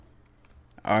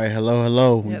All right,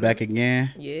 hello. We back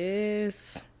again.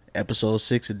 Yes. Episode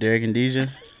 6 of Derrick and Deejah.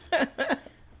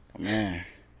 Man,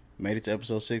 made it to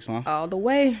episode 6, huh? All the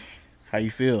way. How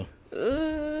you feel?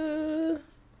 I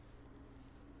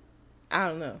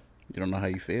don't know. You don't know how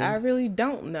you feel? I really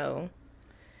don't know.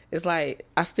 It's like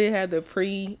I still have the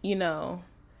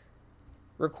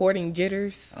recording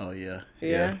jitters. Oh, yeah.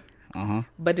 Yeah. Uh-huh.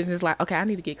 But then it's like, okay, I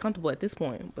need to get comfortable at this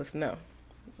point. But no.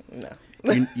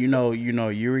 you know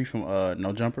Yuri from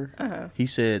No Jumper? Uh-huh. He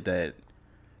said that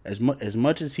as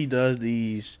much as he does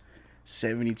these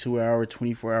 72-hour,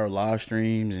 24-hour live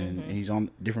streams and he's on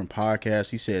different podcasts,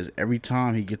 he says every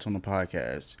time he gets on the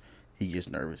podcast, he gets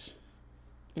nervous.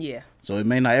 Yeah. So it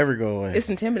may not ever go away. It's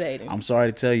intimidating. I'm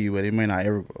sorry to tell you, but it may not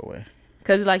ever go away.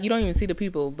 Because, like, you don't even see the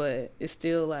people, but it's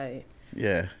still, like,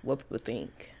 yeah, what people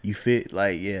think. You feel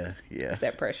like, yeah. It's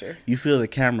that pressure. You feel the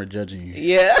camera judging you.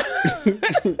 Yeah.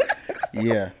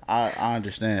 Yeah, I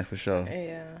understand for sure.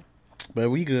 Yeah. But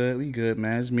we good,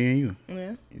 man. It's me and you.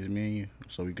 Yeah. It's me and you,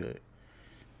 so we good.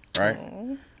 Right?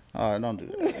 Aww. All right, don't do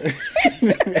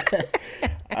that.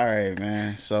 All right,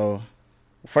 man. So,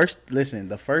 the first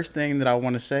thing that I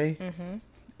want to say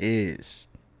is,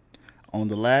 on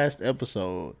the last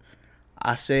episode,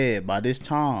 I said by this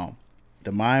time,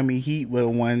 the Miami Heat would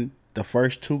have won the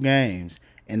first 2 games,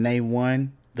 and they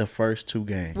won the first 2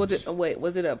 games. Was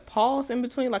it a pause in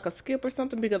between, like a skip or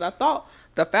something? Because I thought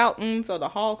the Falcons or the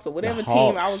Hawks or whatever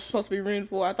team I was supposed to be rooting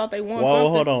for, I thought they won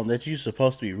something. Hold on. That you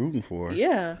supposed to be rooting for.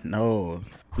 Yeah. No.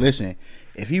 Listen,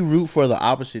 if you root for the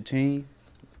opposite team,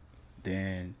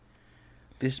 then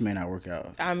this may not work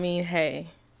out. I mean, hey,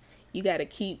 you got to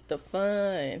keep the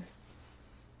fun.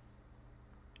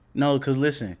 No, because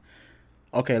listen.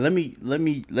 Okay, let me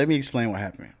explain what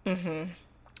happened.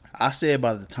 I said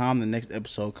by the time the next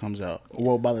episode comes out,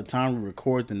 well, by the time we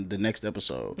record the next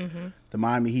episode, the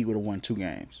Miami Heat would have won 2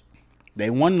 games. They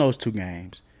won those 2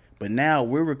 games, but now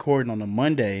we're recording on a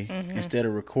Monday instead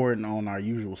of recording on our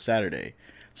usual Saturday.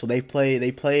 So they played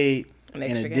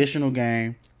an additional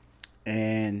game,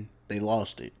 and they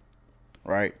lost it,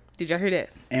 right? Did y'all hear that?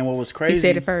 And what was crazy? He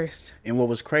said it first. And what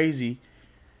was crazy?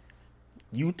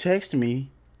 You text me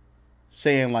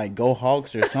saying like "Go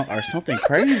Hawks" or something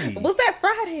crazy. Was that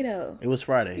Friday though? It was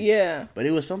Friday. Yeah. But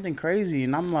it was something crazy,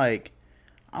 and I'm like,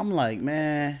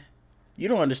 man, you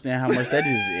don't understand how much that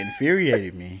just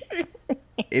infuriated me.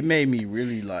 It made me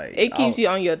really like. It keeps you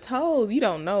on your toes. You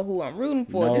don't know who I'm rooting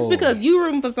for. No. Just because you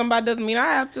rooting for somebody doesn't mean I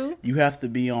have to. You have to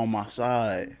be on my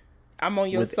side. I'm on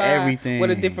your with side everything.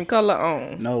 with a different color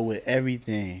on. No, with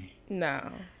everything.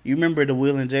 No. You remember the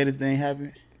Will and Jada thing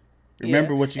happened?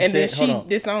 Remember what you said? And then she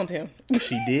disowned him.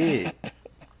 She did.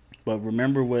 But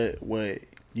remember what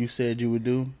you said you would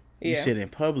do? You said in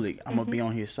public, I'm going to be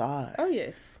on his side. Oh,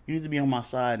 yes. You need to be on my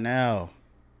side now.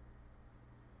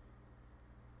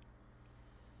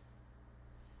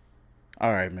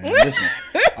 All right, man. Listen.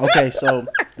 Okay, so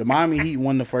the Miami Heat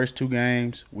won the first 2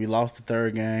 games. We lost the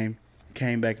 3rd game.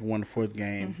 Came back and won the 4th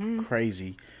game.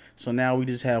 Crazy. So now we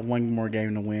just have 1 more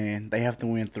game to win. They have to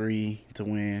win 3 to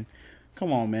win.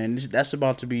 Come on, man. That's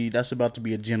about to be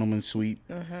a gentleman's sweep.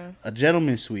 A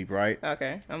gentleman's sweep, right?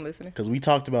 Okay, I'm listening. Because we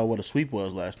talked about what a sweep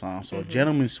was last time. So a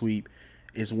gentleman's sweep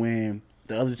is when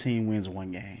the other team wins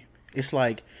 1 game. It's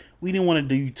like we didn't want to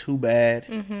do you too bad.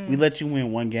 We let you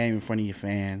win 1 game in front of your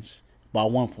fans by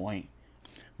 1 point,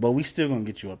 but we still gonna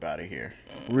get you up out of here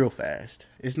real fast.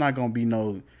 It's not gonna be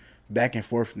no back and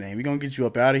forth thing. We're gonna get you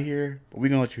up out of here, but we're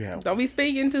gonna let you have 1. Don't be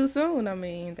speaking too soon. I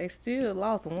mean, they still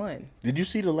lost 1. Did you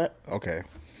see the okay?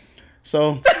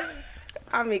 So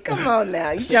I mean, come on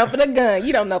now. You jumping the gun.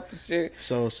 You don't know for sure.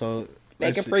 So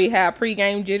they can have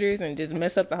pre-game jitters and just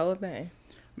mess up the whole thing.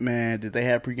 Man, did they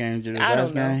have pre-game jitters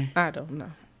last game? I don't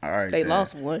know. All right. They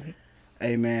lost 1.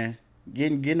 Hey man,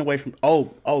 getting away from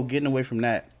getting away from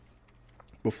that.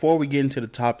 Before we get into the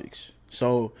topics,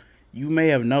 so you may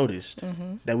have noticed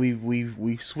that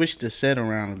we've switched the set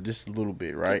around just a little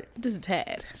bit, right? Just a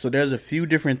tad. So there's a few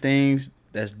different things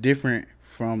that's different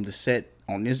from the set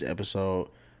on this episode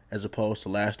as opposed to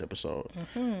last episode.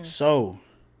 So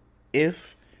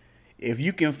if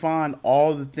you can find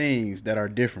all the things that are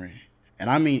different, and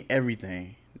I mean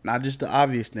everything, not just the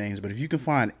obvious things, but if you can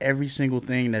find every single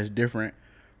thing that's different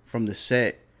from the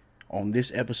set on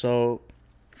this episode,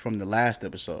 from the last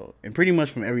episode, and pretty much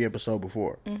from every episode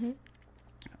before. What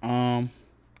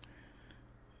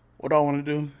do I want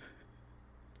to do?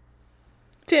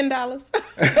 $10.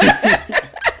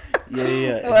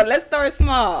 Yeah. Well, let's start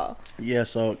small. Yeah,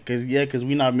 cause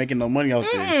we're not making no money off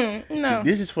this. No.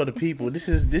 This is for the people. This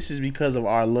is because of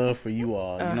our love for you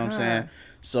all. You know what I'm saying?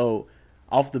 So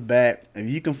off the bat, if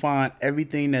you can find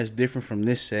everything that's different from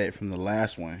this set from the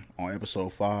last one on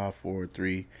episode 5, 4,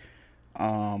 3,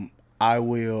 I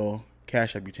will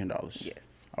cash up you $10.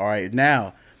 Yes. All right.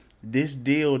 Now, this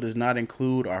deal does not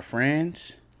include our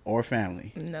friends or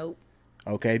family. Nope.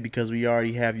 Okay, because we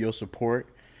already have your support.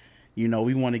 You know,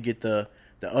 we want to get the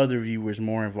other viewers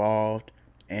more involved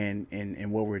in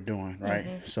what we're doing, right?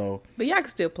 Mm-hmm. So, but y'all can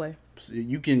still play.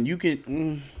 You can.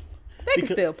 They can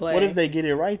still play. What if they get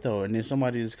it right though, and then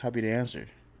somebody just copy the answer?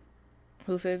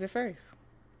 Who says it first?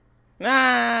 You're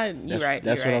right.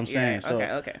 That's what I'm saying. Right. So,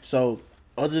 okay. So,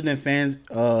 other than friends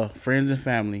and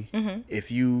family, mm-hmm.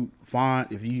 if you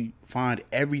find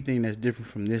everything that's different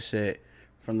from this set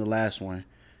from the last one,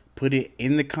 put it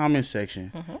in the comment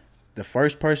section. Mm-hmm. The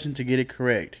first person to get it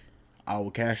correct, I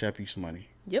will cash up you some money.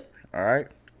 Yep. All right.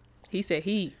 He said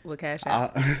he would cash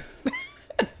up.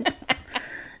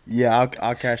 Yeah,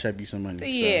 I'll cash up you some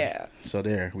money. Yeah. So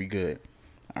there, we good.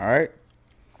 All right.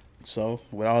 So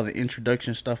with all the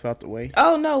introduction stuff out the way.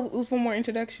 Oh no, it was one more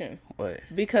introduction. What?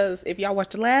 Because if y'all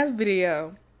watched the last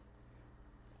video,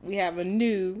 we have a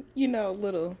new,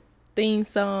 little theme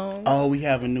song. Oh, we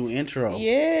have a new intro.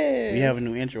 Yes. We have a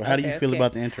new intro. How do you feel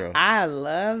about the intro? I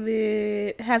love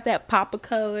it. It has that pop of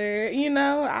color.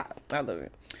 I love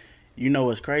it. You know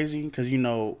what's crazy? Because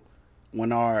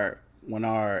when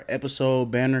our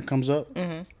episode banner comes up,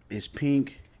 mm-hmm. it's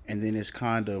pink, and then it's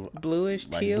kind of bluish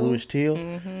teal,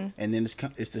 mm-hmm. and then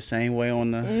it's the same way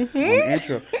on the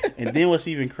intro. And then what's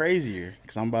even crazier?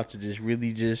 Because I'm about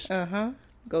to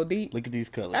go deep. Look at these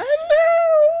colors. I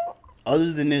know.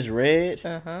 Other than this red,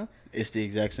 it's the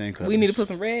exact same colors. We need to put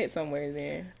some red somewhere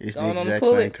then. It's the exact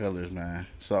same colors, man.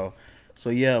 So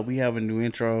yeah, we have a new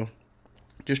intro.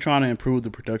 Just trying to improve the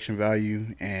production value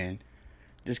and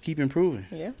just keep improving.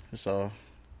 Yeah. So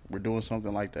we're doing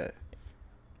something like that.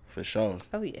 For sure.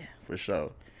 Oh yeah. For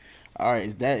sure. All right,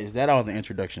 is that all the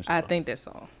introduction stuff? I think that's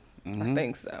all. Mm-hmm. I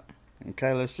think so.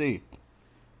 Okay, let's see.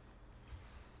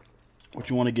 What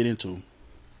you want to get into?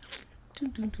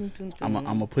 I'm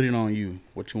gonna put it on you.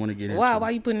 What you want to get into?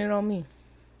 Why you putting it on me?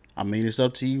 I mean, it's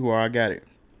up to you or I got it.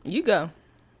 You go.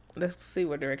 Let's see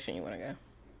what direction you want to go.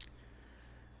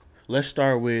 Let's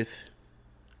start with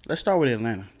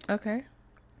Atlanta. Okay.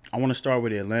 I want to start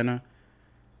with Atlanta.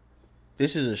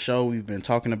 This is a show we've been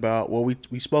talking about. Well,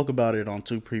 we spoke about it on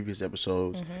 2 previous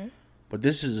episodes. Mm-hmm. But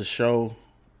this is a show,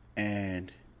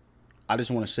 and I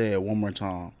just want to say it one more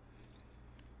time.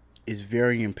 It's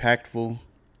very impactful.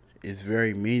 It's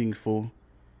very meaningful.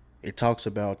 It talks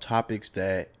about topics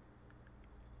that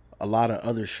a lot of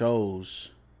other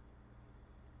shows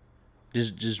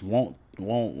just won't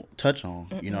touch on,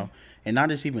 and not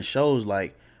just even shows,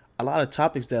 like a lot of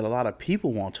topics that a lot of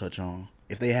people won't touch on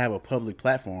if they have a public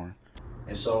platform.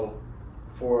 And so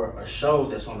for a show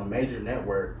that's on a major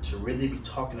network to really be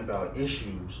talking about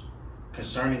issues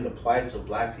concerning the plights of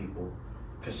black people,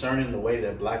 concerning the way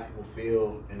that black people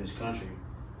feel in this country,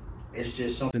 it's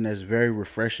just something that's very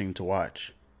refreshing to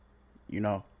watch,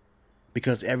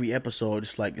 because every episode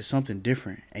it's something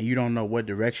different and you don't know what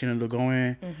direction it'll go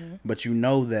in, but you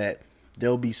know that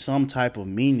there'll be some type of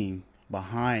meaning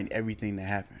behind everything that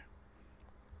happened.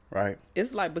 Right?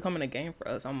 It's like becoming a game for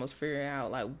us, almost figuring out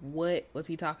like what was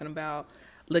he talking about,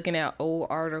 looking at old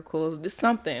articles, just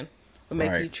something will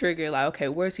make you trigger like, okay,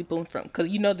 where's he pulling from? Because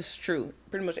this is true.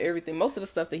 Pretty much everything, most of the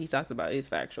stuff that he talks about is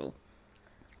factual.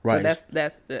 Right. So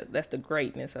that's the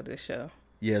greatness of this show.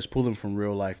 Yeah, it's pulling from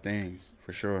real life things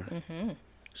for sure. Mm-hmm.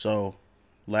 So,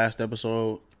 last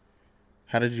episode,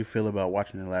 how did you feel about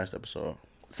watching the last episode?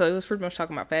 So it was pretty much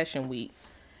talking about Fashion Week,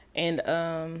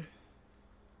 and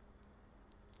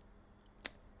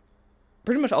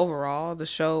pretty much overall, the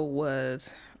show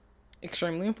was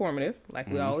extremely informative, like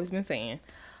we always been saying.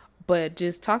 But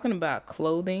just talking about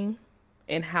clothing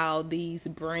and how these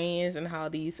brands and how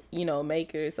these,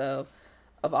 makers of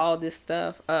all this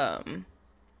stuff,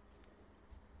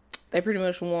 they pretty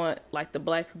much want like the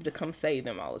black people to come save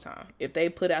them all the time. If they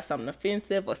put out something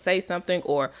offensive or say something,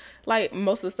 or like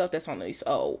most of the stuff that's on these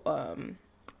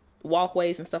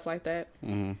walkways and stuff like that,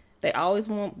 they always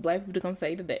want black people to come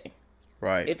save the day.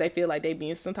 Right. If they feel like they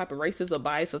being some type of racist or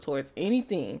bias or towards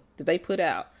anything that they put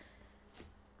out,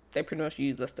 they pretty much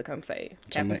use us to come save.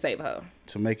 Save her.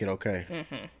 To make it okay.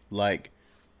 Mm-hmm. Like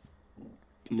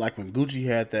when Gucci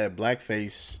had that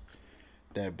blackface,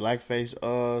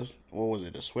 what was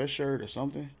it, a sweatshirt or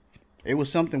something? It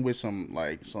was something with some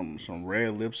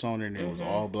red lips on it, and it was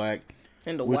all black.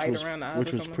 And the white around the eyes.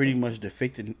 Which was pretty much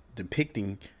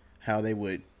depicting how they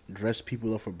would dress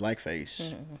people up for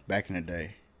blackface back in the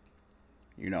day.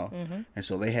 And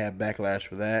so they had backlash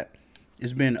for that.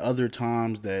 It's been other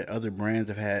times that other brands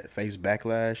have faced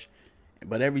backlash,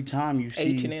 But every time you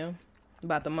see H&M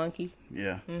about the monkey.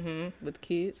 Yeah. With the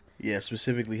kids. Yeah,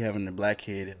 specifically having the black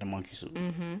kid in the monkey suit.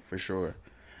 For sure.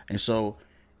 And so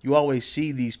you always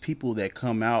see these people that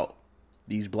come out,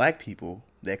 these black people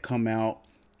that come out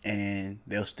and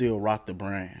they'll still rock the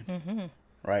brand.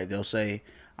 Right? They'll say,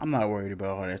 I'm not worried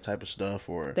about all that type of stuff,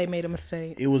 or they made a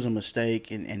mistake. It was a mistake,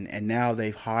 and now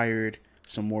they've hired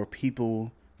some more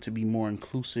people to be more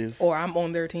inclusive. Or I'm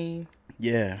on their team.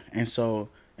 Yeah. And so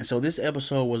this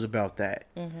episode was about that.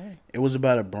 It was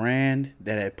about a brand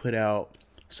that had put out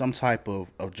some type of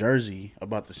jersey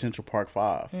about the Central Park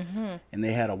Five. And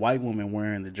they had a white woman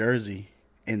wearing the jersey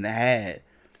in the ad.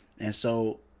 And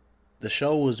so the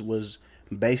show was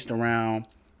based around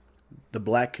the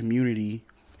black community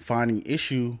finding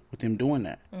issue with them doing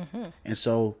that. And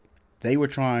so they were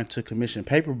trying to commission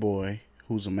Paperboy,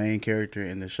 who's a main character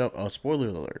in the show. Spoiler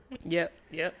alert. Yep.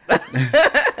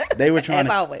 They were trying As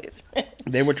always.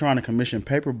 They were trying to commission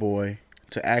Paperboy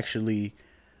to actually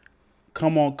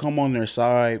come on their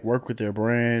side, work with their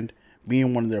brand, be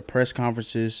in one of their press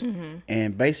conferences,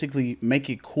 and basically make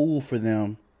it cool for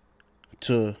them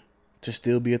to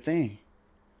still be a thing.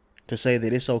 To say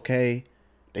that it's okay.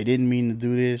 They didn't mean to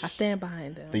do this. I stand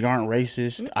behind them. They aren't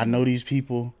racist. I know these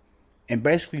people. And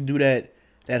basically do that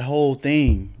whole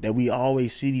thing that we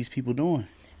always see these people doing.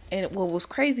 And what was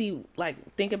crazy, like,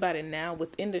 think about it now,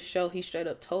 within the show, he straight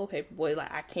up told Paperboy,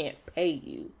 like, I can't pay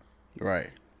you. Right.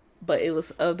 But it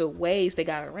was other ways they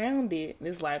got around it. And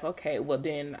it's like, okay, well,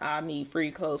 then I need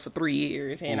free clothes for 3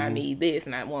 years, and I need this,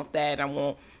 and I want that. I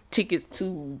want tickets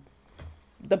to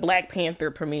the Black Panther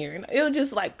premiere. And it was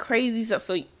just, like, crazy stuff.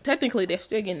 So, technically, they're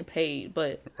still getting paid,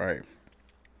 but right,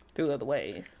 through other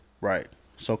ways. Right.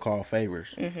 So-called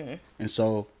favors. And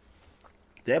so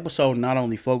the episode not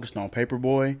only focused on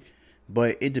Paperboy,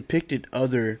 but it depicted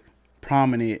other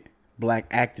prominent black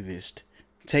activists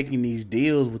taking these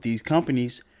deals with these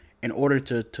companies in order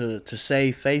to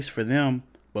save face for them,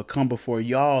 but come before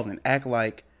y'all and act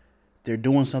like they're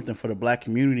doing something for the black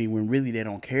community when really they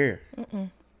don't care.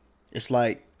 It's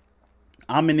like,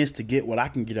 I'm in this to get what I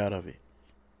can get out of it.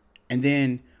 And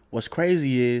then what's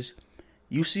crazy is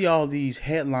you see all these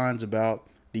headlines about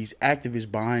these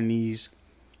activists buying these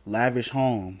lavish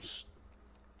homes,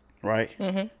 right?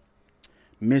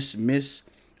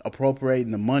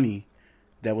 Misappropriating the money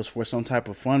that was for some type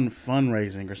of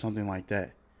fundraising or something like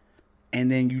that.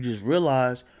 And then you just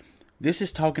realize this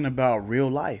is talking about real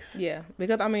life. Yeah,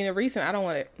 because, I mean, the recent, I don't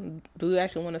want to, do you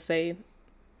actually want to say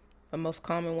the most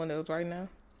common one that was right now?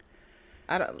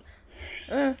 I don't,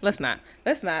 let's not.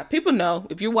 People know,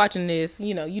 if you're watching this,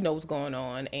 you know what's going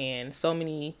on, and so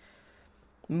many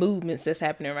movements that's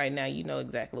happening right now, you know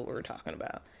exactly what we're talking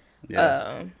about.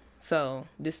 Yeah. So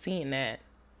just seeing that,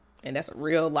 and that's a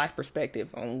real life perspective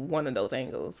on one of those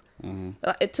angles.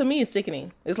 To me, it's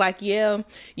sickening. It's like, yeah,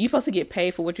 you're supposed to get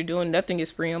paid for what you're doing. Nothing is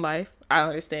free in life. I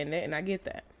understand that, and I get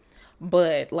that.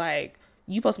 But, like,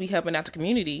 you're supposed to be helping out the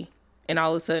community, and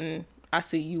all of a sudden, I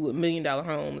see you with $1 million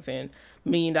homes and $1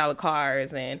 million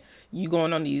cars, and you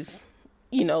going on these,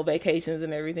 vacations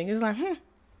and everything. It's like,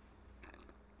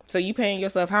 So you paying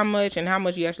yourself how much, and how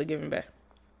much you actually giving back?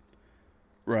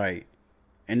 Right.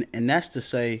 And that's to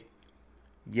say,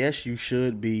 yes, you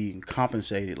should be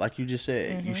compensated. Like you just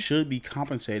said, you should be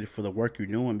compensated for the work you're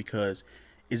doing, because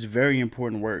it's very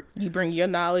important work. You bring your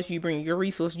knowledge, you bring your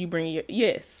resources, you bring your...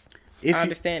 Yes, I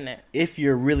understand that. If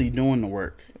you're really doing the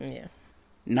work. Yeah.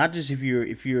 Not just if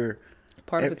you're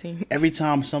part of a team. Every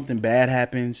time something bad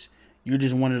happens, you're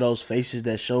just one of those faces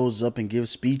that shows up and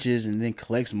gives speeches and then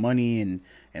collects money and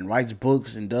writes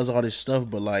books and does all this stuff.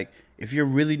 But, like, if you're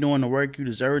really doing the work, you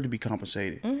deserve to be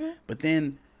compensated. But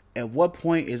then at what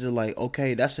point is it like,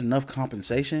 okay, that's enough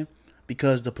compensation?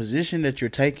 Because the position that you're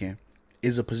taking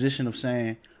is a position of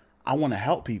saying, I want to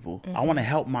help people. I want to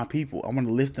help my people. I want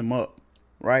to lift them up.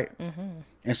 Right?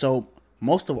 And so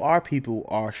most of our people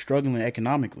are struggling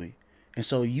economically. And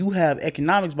so you have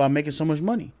economics by making so much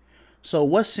money. So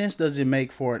what sense does it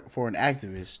make for an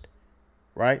activist,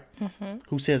 right,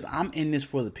 who says, I'm in this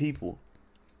for the people,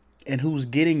 and who's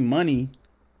getting money,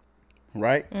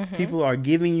 right? People are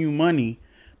giving you money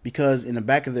because in the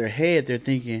back of their head, they're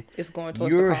thinking, it's going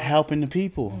towards you're helping the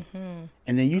people. And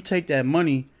then you take that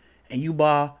money and you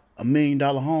buy $1 million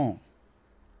home.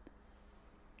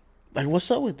 Like,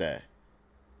 what's up with that?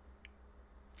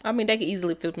 I mean, they could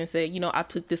easily flip and say, I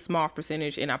took this small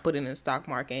percentage and I put it in the stock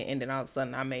market, and then all of a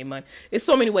sudden I made money. It's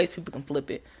so many ways people can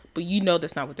flip it, but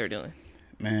that's not what they're doing.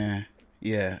 Man,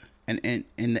 yeah. And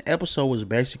the episode was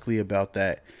basically about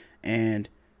that. And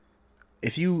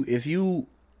if you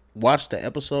watch the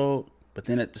episode, but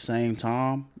then at the same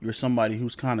time, you're somebody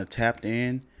who's kind of tapped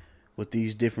in with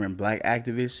these different black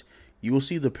activists, you will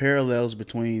see the parallels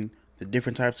between the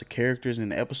different types of characters in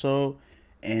the episode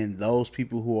and those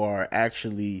people who are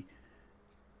actually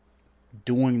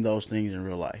doing those things in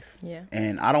real life. Yeah.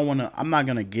 And I'm not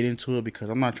going to get into it because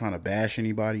I'm not trying to bash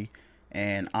anybody,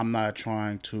 and I'm not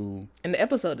trying to. And the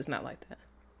episode is not like that.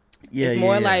 Yeah. It's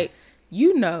more like,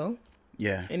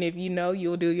 Yeah. And if you know,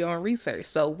 you'll do your own research.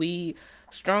 So we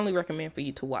strongly recommend for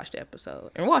you to watch the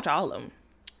episode and watch all of them.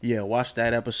 Yeah, watch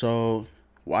that episode.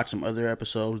 Watch some other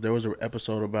episodes. There was an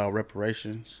episode about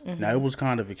reparations. Mm-hmm. Now, it was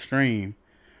kind of extreme,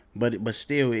 but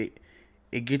still, it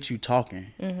gets you talking.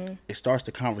 Mm-hmm. It starts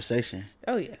the conversation.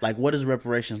 Oh, yeah. Like, what does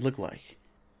reparations look like?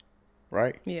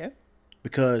 Right? Yeah.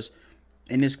 Because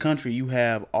in this country, you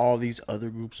have all these other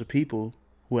groups of people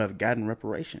who have gotten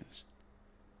reparations.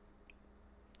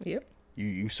 Yep.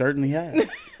 You certainly have.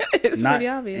 It's pretty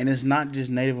obvious. And it's not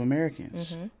just Native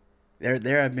Americans. Mm-hmm.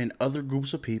 There have been other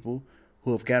groups of people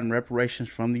who have gotten reparations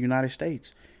from the United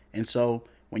States. And so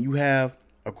when you have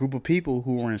a group of people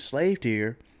who were enslaved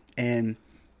here and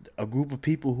a group of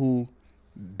people who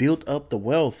built up the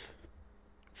wealth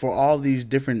for all these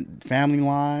different family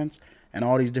lines and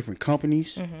all these different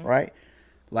companies, mm-hmm. right?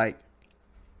 Like,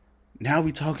 now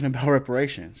we talking about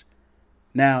reparations.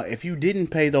 Now, if you didn't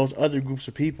pay those other groups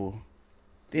of people,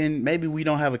 then maybe we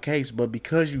don't have a case. But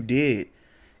because you did,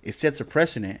 it sets a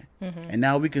precedent. Mm-hmm. And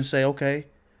now we can say, okay,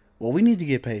 well, we need to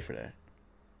get paid for that.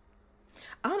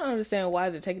 I don't understand why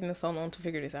is it taking them so long to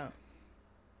figure this out.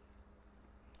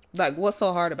 Like, what's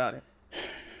so hard about it?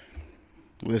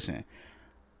 Listen.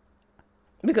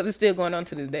 Because it's still going on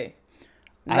to this day.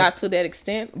 Not to that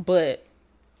extent, but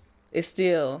it's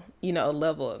still, a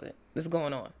level of it that's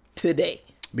going on today.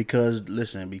 Because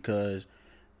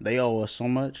they owe us so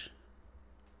much.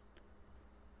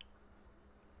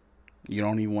 You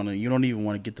don't even want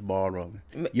to get the ball rolling.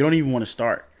 You don't even want to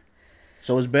start.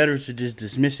 So it's better to just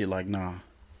dismiss it like, nah.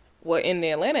 Well, in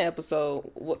the Atlanta episode,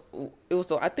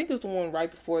 I think it was the one right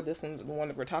before this and the one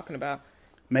that we're talking about.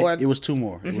 It was two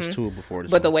more. Mm-hmm. It was two before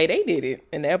this. But the way they did it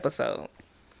in the episode,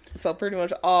 so pretty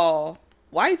much all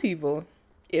white people,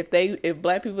 if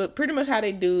black people, pretty much how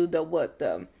they do the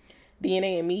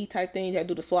DNA and me type thing, you have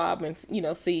to do the swab and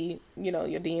see your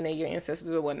DNA, your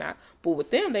ancestors or whatnot. But with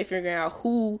them, they figuring out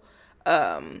who,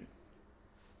 the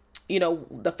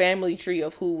family tree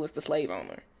of who was the slave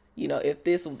owner. If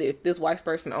this white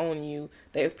person owned you,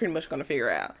 they're pretty much going to figure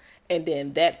out. And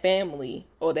then that family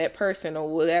or that person or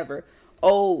whatever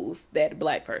owes that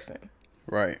black person.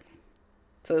 Right.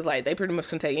 So it's like they pretty much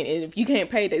can take it. And if you can't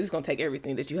pay, they're just going to take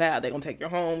everything that you have. They're going to take your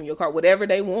home, your car, whatever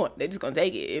they want. They're just going to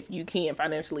take it if you can't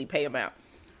financially pay them out.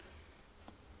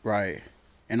 Right.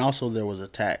 And also there was a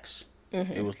tax.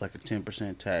 Mm-hmm. It was like a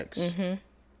 10% tax. Mm-hmm.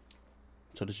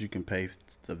 So that you can pay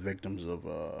the victims of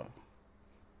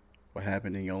what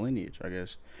happened in your lineage, I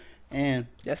guess. And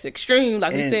that's extreme.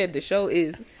 Like we said, the show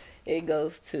it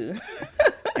goes to.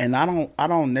 And I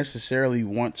don't necessarily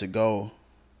want to go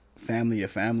family to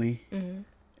family. Mm-hmm.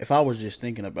 If I was just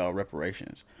thinking about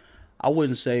reparations, I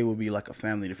wouldn't say it would be like a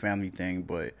family to family thing.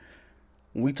 But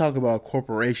when we talk about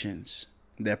corporations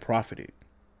that profited,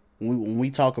 when we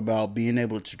talk about being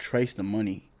able to trace the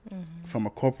money mm-hmm. from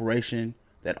a corporation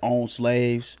that owned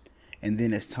slaves, and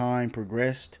then as time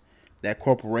progressed, that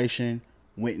corporation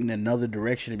went in another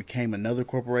direction and became another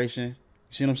corporation. You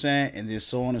see what I'm saying? And then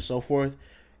so on and so forth.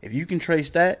 If you can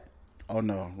trace that, oh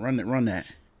no, run it.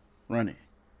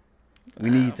 We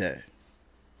need that.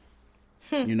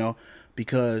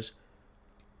 Because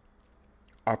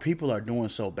our people are doing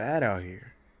so bad out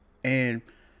here. And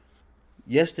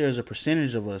yes, there's a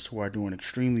percentage of us who are doing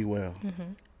extremely well.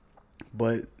 Mm-hmm.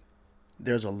 But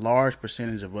there's a large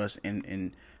percentage of us,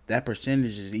 and that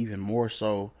percentage is even more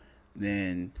so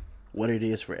than what it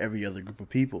is for every other group of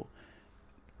people.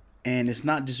 And it's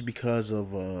not just because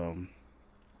of a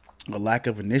lack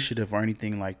of initiative or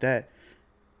anything like that.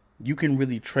 You can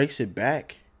really trace it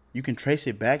back. You can trace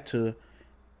it back to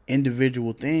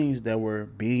individual things that were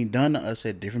being done to us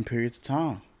at different periods of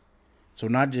time. So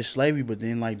not just slavery, but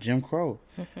then like Jim Crow.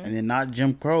 Mm-hmm. And then not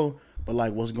Jim Crow, but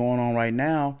like what's going on right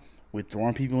now with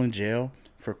throwing people in jail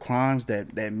for crimes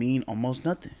that mean almost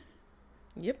nothing.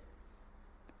 Yep.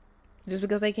 Just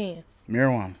because they can.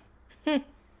 Marijuana.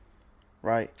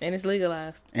 Right. And it's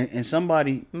legalized. And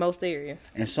somebody. Most areas.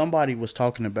 And somebody was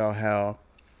talking about how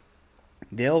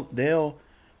they'll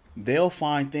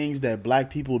find things that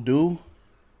black people do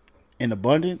in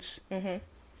abundance, mm-hmm.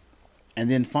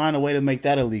 and then find a way to make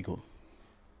that illegal.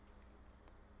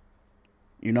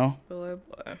 Boy.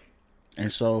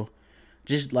 And so,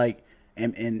 just like,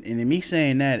 and in me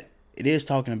saying that, it is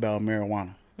talking about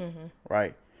marijuana, mm-hmm.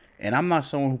 right? And I'm not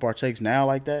someone who partakes now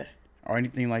like that. or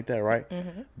anything like that, right?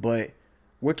 Mm-hmm. But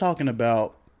we're talking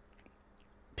about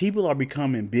people are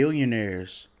becoming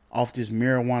billionaires off this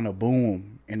marijuana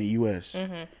boom in the U.S.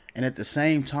 Mm-hmm. And at the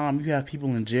same time, you have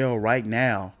people in jail right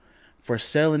now for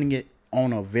selling it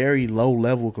on a very low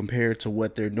level compared to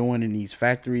what they're doing in these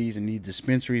factories and these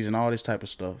dispensaries and all this type of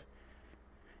stuff.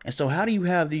 And so how do you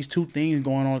have these two things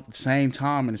going on at the same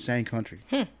time in the same country?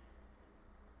 And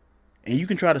you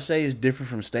can try to say it's different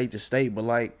from state to state, but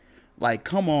like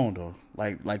come on though.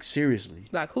 Like seriously.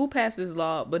 Like who passed this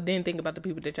law but didn't think about the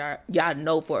people that y'all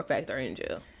know for a fact are in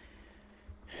jail?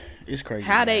 It's crazy.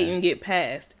 How they even get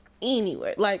passed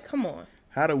anyway? Like, come on.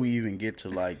 How do we even get to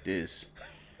like this?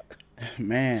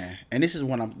 Man. And this is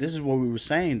what we were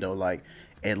saying though. Like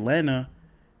Atlanta,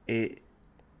 it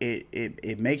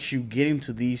makes you get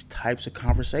into these types of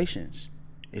conversations.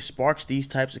 It sparks these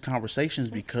types of conversations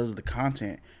because of the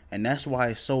content. And that's why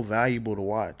it's so valuable to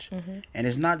watch. Mm-hmm. And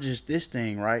it's not just this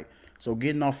thing, right? So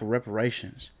getting off of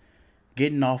reparations,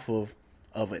 getting off of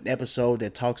an episode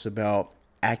that talks about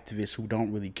activists who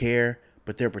don't really care,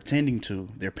 but they're pretending to.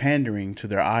 They're pandering to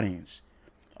their audience.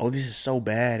 Oh, this is so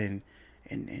bad and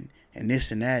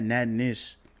this and that and that and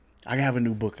this. I have a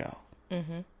new book out.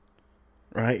 Mm-hmm.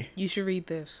 Right? You should read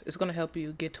this. It's going to help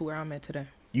you get to where I'm at today.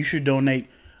 You should donate.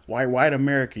 White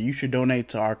America, you should donate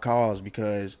to our cause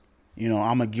because, you know,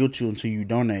 I'm going to guilt you until you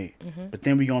donate. Mm-hmm. But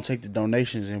then we're going to take the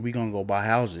donations and we're going to go buy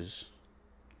houses.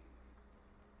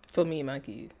 For me and my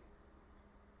kids.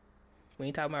 When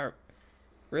you talk about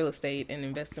real estate and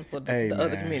investing for the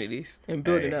other communities and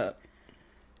building up.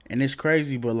 And it's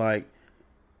crazy, but like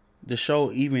the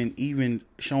show even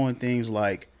showing things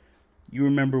like, you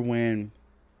remember when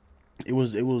it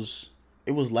was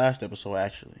last episode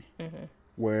actually, mm-hmm.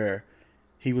 where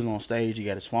he was on stage, he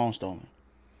got his phone stolen.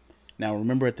 Now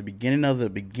remember at the beginning of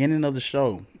the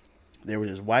show, there was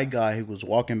this white guy who was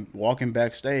walking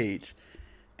backstage,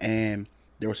 and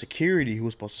there was security who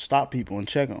was supposed to stop people and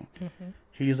check them. Mm-hmm.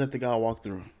 He just let the guy walk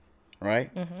through,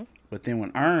 right? Mm-hmm. But then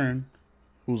when Earn,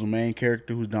 who's the main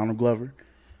character, who's Donald Glover,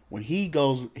 when he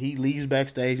leaves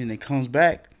backstage and then comes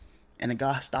back, and the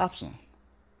guy stops him,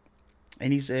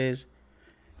 and he says,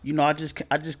 you know, I just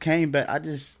came back.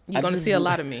 You're going to see a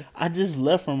lot of me. I just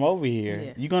left from over here.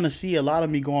 Yeah. You're going to see a lot of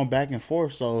me going back and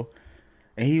forth. So,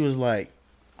 and he was like,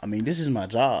 I mean, this is my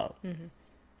job. Mm-hmm.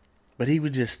 But he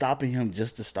was just stopping him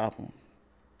just to stop him.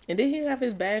 And did he have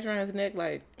his badge around his neck,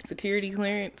 like security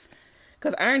clearance?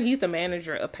 Because Iron, he's the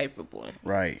manager of Paperboy.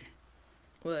 Right.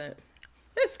 But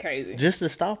that's crazy. Just to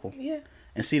stop him. Yeah.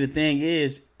 And see, the thing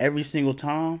is, every single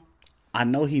time, I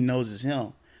know he knows it's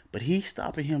him. But he's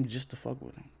stopping him just to fuck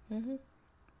with him. Mm-hmm.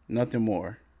 Nothing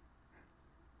more.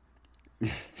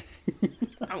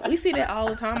 We see that all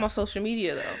the time on social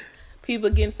media, though. People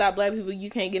getting stopped, black people, you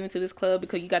can't get into this club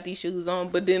because you got these shoes on.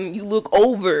 But then you look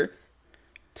over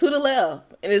to the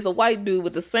left, and it's a white dude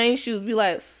with the same shoes. Be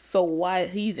like, so why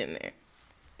he's in there?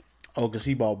 Oh, because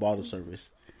he bought bottle service.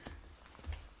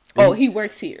 Oh, he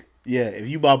works here. Yeah, if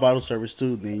you bought bottle service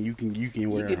too, then you can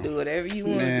wear. You can do whatever you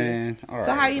want to do. Right,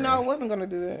 so how you know I wasn't gonna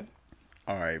do that?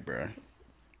 All right, bro.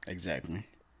 Exactly.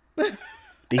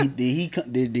 Did he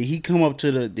come up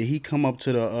to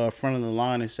the front of the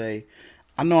line and say,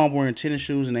 I know I'm wearing tennis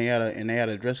shoes and they had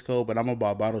a dress code, but I'm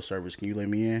about bottle service. Can you let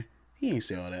me in? He ain't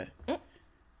say all that.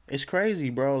 It's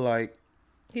crazy, bro. Like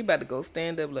he about to go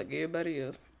stand up like everybody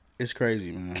else. It's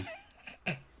crazy, man.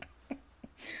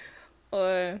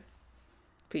 Or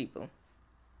people,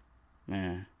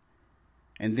 man.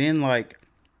 And then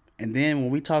when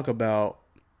we talk about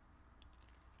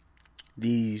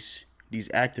these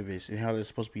activists and how they're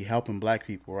supposed to be helping black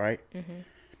people, right? Mm-hmm.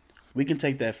 We can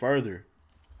take that further.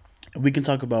 We can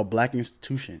talk about black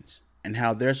institutions and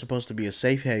how they're supposed to be a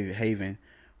safe haven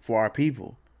for our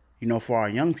people, you know, for our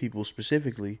young people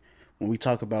specifically, when we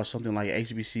talk about something like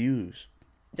HBCUs.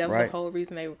 That was the whole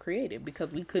reason they were created,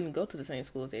 because we couldn't go to the same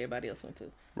schools everybody else went to.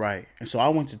 Right. And so I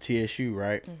went to TSU,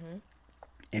 right? Mm-hmm.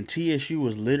 And TSU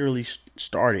was literally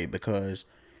started because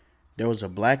there was a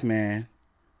black man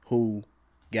who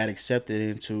got accepted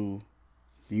into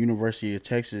the University of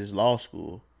Texas Law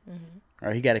School. Mm-hmm.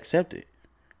 Right? He got accepted.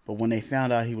 But when they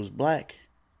found out he was black,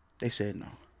 they said no.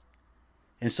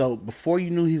 And so before you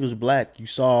knew he was black, you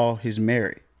saw his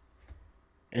merit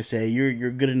and said,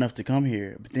 you're good enough to come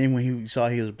here. But then when he saw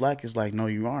he was black, it's like, no,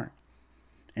 you aren't.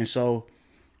 And so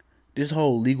this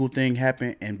whole legal thing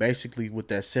happened, and basically with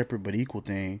that separate but equal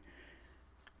thing,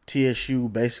 TSU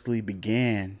basically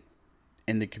began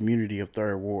in the community of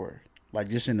Third Ward, like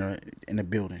just in a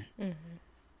building. Mm-hmm.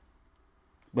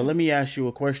 But let me ask you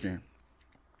a question.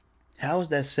 How is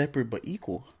that separate but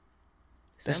equal?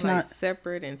 That's not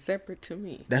separate and separate to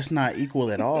me. That's not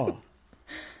equal at all.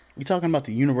 You're talking about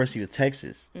the University of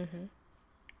Texas. Mm-hmm.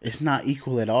 It's not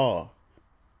equal at all.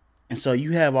 And so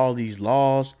you have all these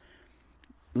laws.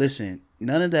 Listen,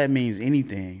 none of that means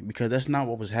anything because that's not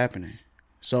what was happening.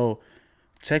 So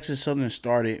Texas Southern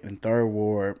started in 3rd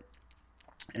Ward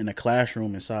in a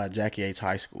classroom inside Jackie Yates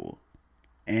High School.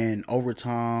 And over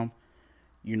time,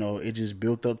 you know, it just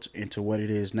built up into what it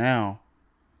is now.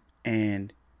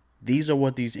 And these are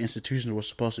what these institutions were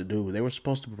supposed to do. They were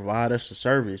supposed to provide us a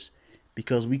service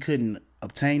because we couldn't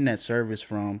obtain that service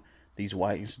from these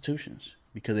white institutions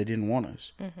because they didn't want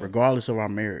us, regardless of our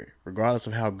merit, regardless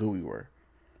of how good we were.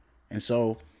 And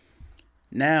so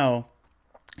now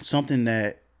something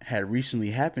that had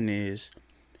recently happened is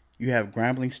you have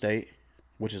Grambling State,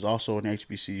 which is also an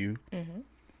HBCU. Mm-hmm.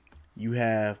 You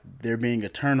have there being a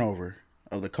turnover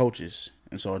of the coaches.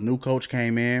 And so a new coach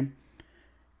came in,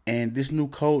 and this new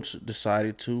coach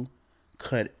decided to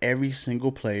cut every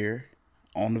single player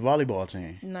on the volleyball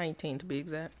team. 19 to be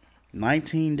exact.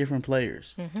 19 different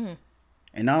players. Mm-hmm.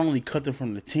 And not only cut them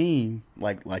from the team,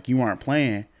 like you weren't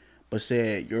playing, but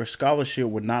said your scholarship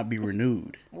would not be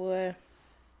renewed. What?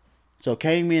 So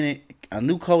a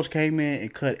new coach came in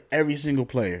and cut every single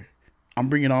player. I'm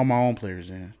bringing all my own players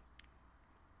in.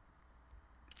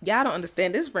 Y'all don't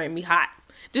understand. This bring me hot.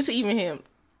 Just even him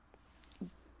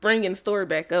bringing the story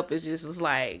back up is just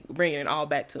like bringing it all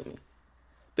back to me.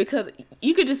 Because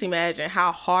you could just imagine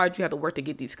how hard you have to work to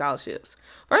get these scholarships.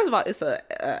 First of all, it's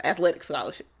a athletic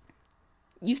scholarship.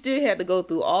 You still had to go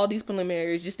through all these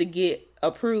preliminaries just to get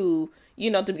approved,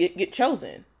 you know, to get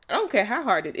chosen. I don't care how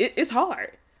hard it's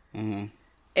hard. Mm-hmm.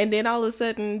 And then all of a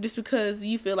sudden, just because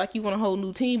you feel like you want a whole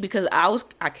new team, because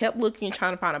I kept looking,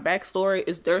 trying to find a backstory.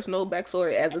 There's no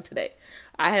backstory as of today.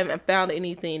 I haven't found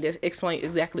anything that explains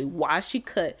exactly why she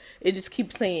cut. It just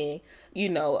keeps saying, you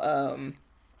know,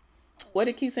 what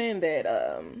it keeps saying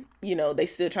that, you know, they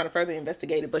still trying to further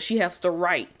investigate it, but she has the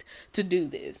right to do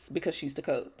this because she's the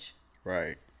coach.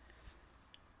 Right.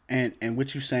 And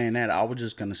with you saying that, I was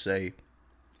just going to say,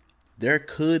 there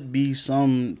could be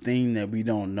something that we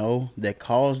don't know that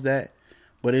caused that.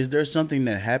 But is there something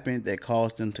that happened that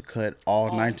caused them to cut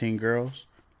all 19 girls?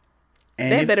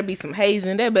 And there better be some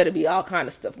hazing. There better be all kind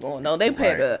of stuff going on. They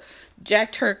had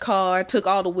jacked her car, took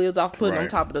all the wheels off, put it on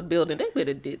top of the building. They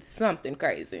better did something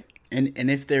crazy.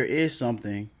 And if there is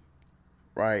something,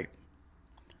 right,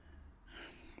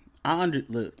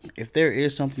 look, if there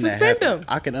is something suspend that happened, them.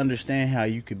 I can understand how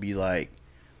you could be like,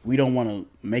 we don't want to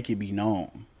make it be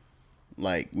known.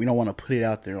 Like, we don't want to put it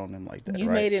out there on them like that. You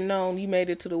made it known. You made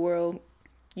it to the world.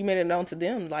 You made it known to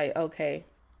them. Like, okay,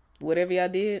 whatever y'all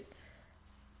did,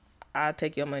 I'll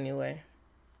take your money away.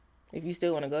 If you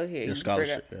still want to go here. Your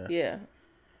scholarship, yeah.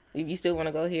 If you still want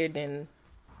to go here, then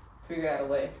figure out a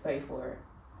way to pay for it.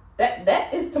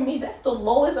 That is, to me, that's the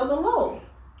lowest of the low.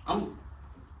 I'm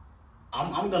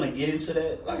gonna get into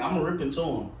that. Like, I'm gonna rip into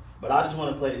them, but I just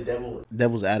want to play the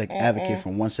devil's advocate for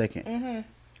 1 second. Mm-hmm.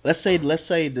 Let's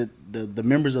say that the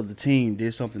members of the team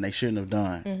did something they shouldn't have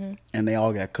done, and they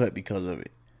all got cut because of it.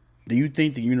 Do you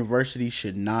think the university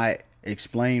should not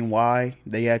explain why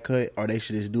they got cut, or they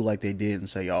should just do like they did and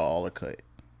say y'all all are cut?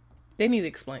 They need to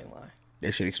explain why.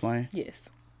 They should explain? Yes.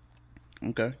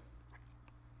 Okay.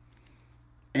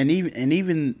 And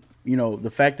even you know, the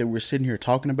fact that we're sitting here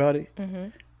talking about it,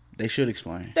 they should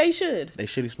explain. They should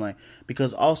explain,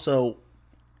 because also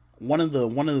one of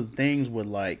the things with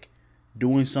like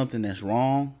doing something that's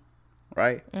wrong,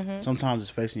 right? Sometimes it's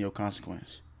facing your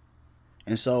consequence.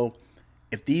 And so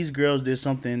if these girls did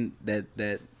something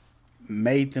that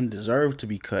made them deserve to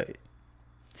be cut,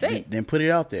 then put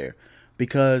it out there.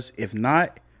 Because if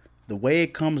not, the way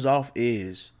it comes off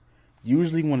is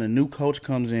usually when a new coach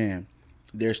comes in,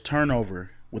 there's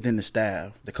turnover within the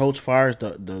staff. The coach fires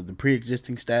the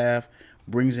pre-existing staff,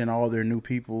 brings in all their new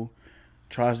people,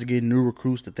 tries to get new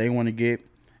recruits that they want to get.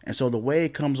 And so the way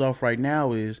it comes off right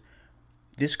now is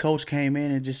this coach came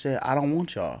in and just said, I don't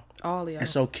want y'all. All y'all. And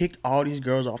so kicked all these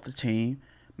girls off the team,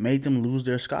 made them lose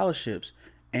their scholarships.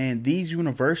 And these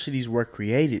universities were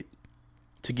created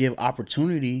to give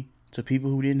opportunity to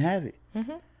people who didn't have it.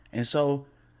 And so,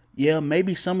 yeah,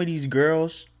 maybe some of these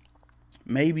girls,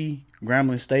 maybe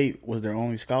Grambling State was their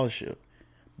only scholarship.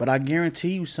 But I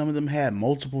guarantee you some of them had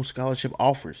multiple scholarship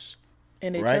offers.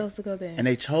 And they chose to go there. And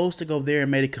they chose to go there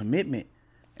and made a commitment.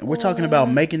 And we're talking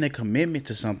about making a commitment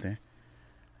to something.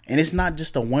 And it's not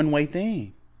just a one-way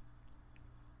thing.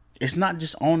 It's not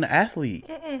just on the athlete.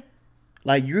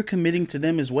 Like, you're committing to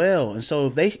them as well. And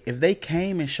so if they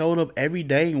came and showed up every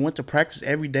day and went to practice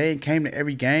every day and came to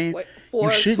every game,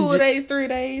 for 2 days, 3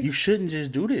 days, you shouldn't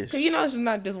just do this. 'Cause you know it's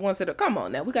not just one set up. Come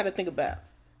on now, we got to think about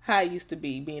how it used to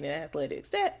be being in athletics.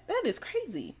 That is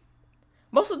crazy.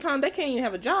 Most of the time, they can't even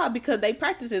have a job because they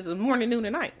practices is morning, noon,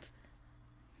 and nights.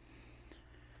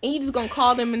 And you just gonna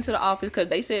call them into the office because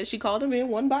they said she called them in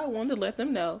one by one to let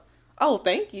them know. Oh,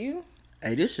 thank you.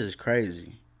 Hey, this is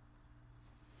crazy.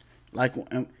 Like,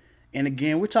 and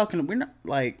again, we're not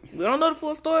like... We don't know the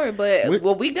full story, but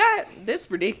what we got, this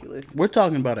is ridiculous. We're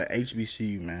talking about an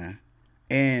HBCU, man.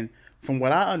 And from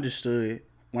what I understood,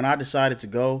 when I decided to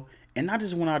go, and not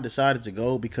just when I decided to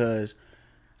go, because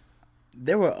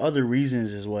there were other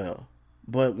reasons as well.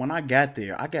 But when I got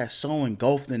there, I got so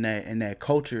engulfed in that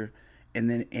culture, and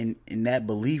then in that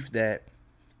belief that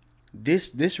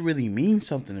this really means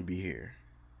something to be here.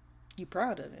 You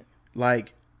proud of it?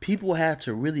 Like, people had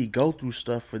to really go through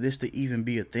stuff for this to even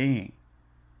be a thing.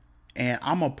 And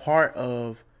I'm a part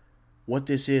of what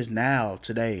this is now,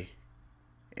 today,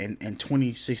 in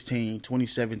 2016,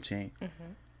 2017. Mm-hmm.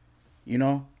 You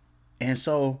know? And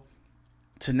so,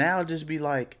 to now just be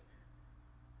like,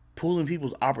 pulling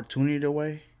people's opportunity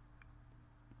away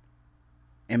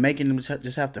and making them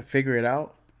just have to figure it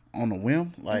out on a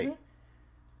whim, like, mm-hmm.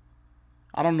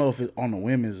 I don't know if it on a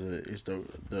whim is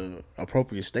the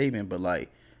appropriate statement, but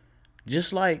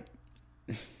just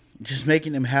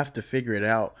making them have to figure it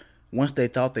out once they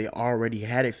thought they already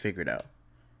had it figured out.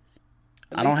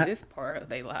 At least this part of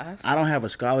their lives. I don't have a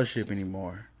scholarship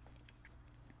anymore.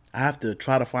 I have to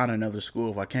try to find another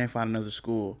school. If I can't find another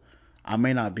school, I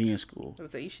may not be in school.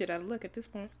 So you should have to look at this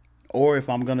point. Or if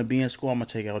I'm gonna be in school, I'm gonna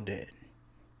take out debt.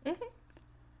 Mm-hmm.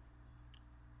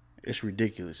 It's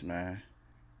ridiculous, man.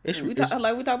 We talked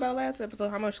about last episode,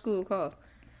 how much school costs.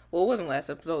 Well, it wasn't last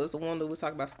episode. It's the one that we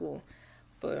talked about school.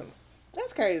 But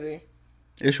that's crazy.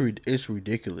 It's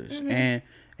ridiculous, mm-hmm. and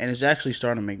it's actually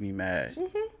starting to make me mad.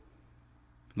 Mm-hmm.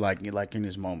 Like in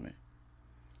this moment.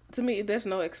 To me, there's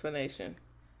no explanation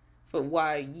for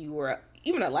why you were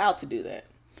even allowed to do that.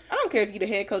 I don't care if you're the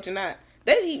head coach or not.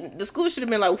 The school should have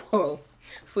been like, whoa,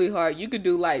 sweetheart, you could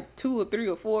do like 2 or 3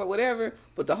 or 4, whatever,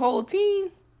 but the whole team.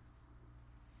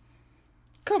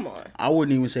 Come on. I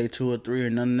wouldn't even say 2 or 3 or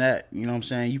none of that. You know what I'm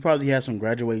saying? You probably had some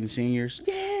graduating seniors.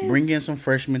 Yes. Bring in some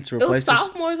freshmen to replace. It was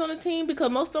sophomores on the team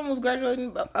because most of them was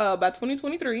graduating by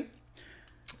 2023.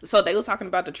 So they was talking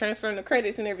about the transferring the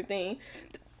credits and everything.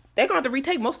 They're going to have to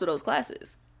retake most of those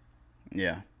classes.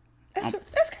 Yeah. That's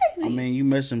crazy. I mean, you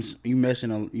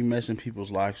messing people's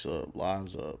lives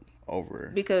up over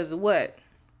it. Because what?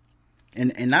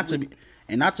 And not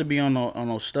to be on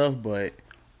no stuff, but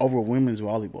over women's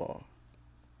volleyball.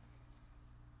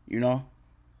 You know?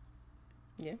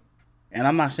 Yeah. And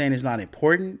I'm not saying it's not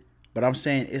important, but I'm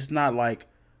saying it's not like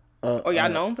y'all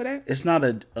known for that? It's not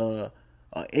a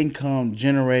income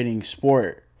generating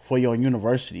sport for your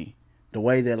university. The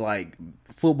way that like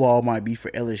football might be for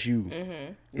LSU.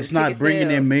 Mm-hmm. It's not bringing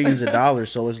in millions of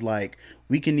dollars, so it's like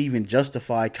we can even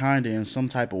justify kind of in some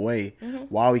type of way mm-hmm.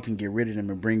 why we can get rid of them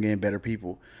and bring in better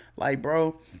people. Like,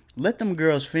 bro, let them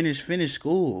girls finish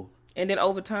school. And then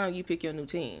over time, you pick your new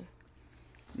team.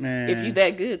 Man. If you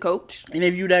that good, coach. And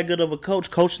if you that good of a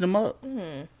coach, coach them up.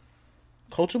 Mm-hmm.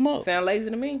 Coach them up. Sound lazy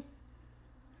to me.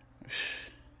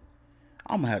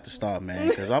 I'm gonna have to stop, man,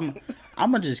 because I'm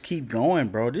gonna just keep going,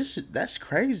 bro. That's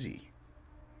crazy.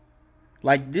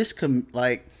 Like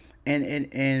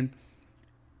and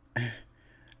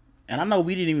I know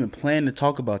we didn't even plan to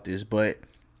talk about this, but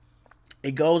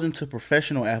it goes into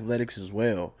professional athletics as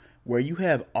well, where you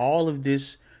have all of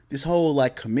this whole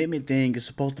like commitment thing is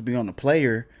supposed to be on the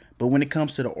player, but when it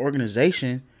comes to the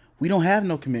organization, we don't have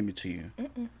no commitment to you.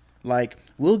 Mm-mm. Like,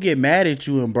 we'll get mad at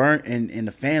you and burn, and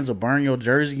the fans will burn your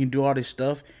jersey and do all this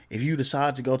stuff if you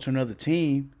decide to go to another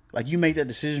team. Like, you make that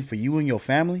decision for you and your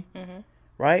family, mm-hmm.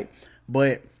 right?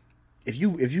 But if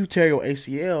you tear your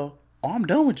ACL, I'm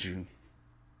done with you.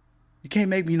 You can't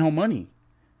make me no money.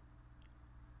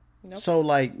 Nope. So,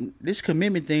 like, this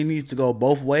commitment thing needs to go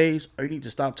both ways, or you need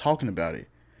to stop talking about it.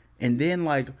 And then,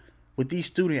 like, with these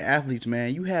student athletes,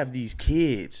 man, you have these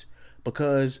kids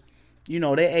because, you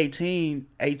know, they're 18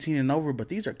 and over, but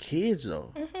these are kids,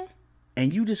 though. Mm-hmm.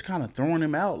 And you just kind of throwing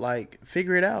them out, like,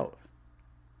 figure it out.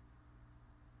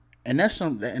 And that's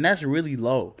really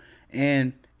low.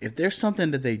 And if there's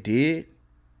something that they did,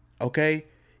 okay,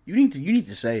 you need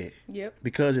to say it. Yep.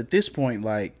 Because at this point,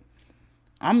 like,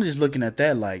 I'm just looking at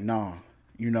that like, nah,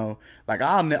 you know, like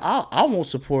I won't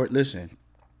support. Listen,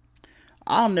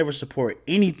 I'll never support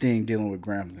anything dealing with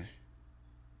Grambling.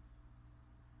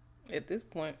 At this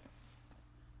point,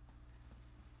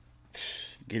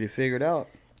 get it figured out.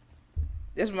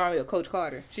 This reminds me of Coach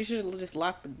Carter. She should have just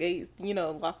locked the gates, you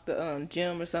know, locked the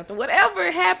gym or something. Whatever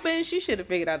happened, she should have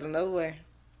figured out another way.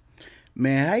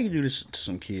 Man, how you do this to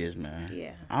some kids, man?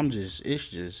 Yeah.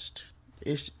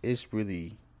 It's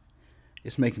really,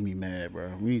 It's making me mad,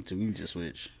 bro. We need to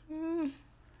switch.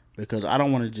 Because I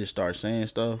don't want to just start saying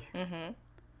stuff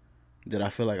that I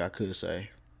feel like I could say.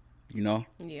 You know?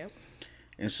 Yeah.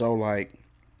 And so, like...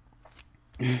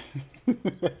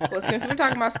 Well, since we're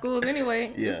talking about schools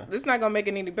anyway, this not going to make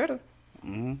it any better.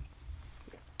 Mm-hmm.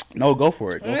 No, go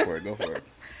for it. Go for it.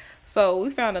 So, we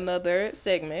found another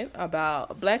segment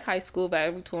about a black high school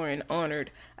valedictorian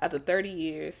honored after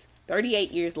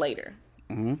 38 years later.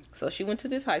 Mm-hmm. So, she went to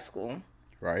this high school.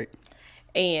 Right.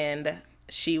 And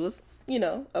she was,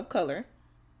 of color.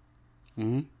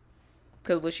 Mm-hmm.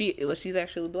 Because she's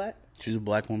actually black? She's a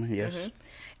black woman, yes.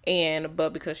 Mm-hmm.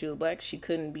 But because she was black, she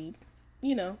couldn't be,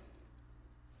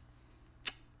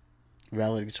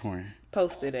 valedictorian.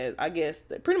 Posted as, I guess,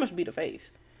 pretty much be the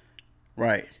face.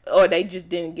 Right. Or they just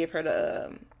didn't give her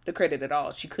the credit at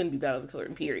all. She couldn't be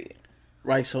valedictorian, period.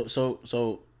 Right.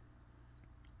 So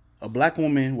a black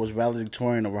woman was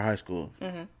valedictorian of her high school.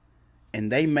 Mm-hmm.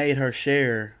 And they made her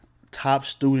share top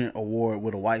student award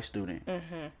with a white student.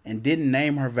 Mm-hmm. And didn't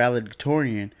name her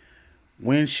valedictorian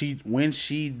when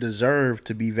she deserved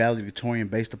to be valedictorian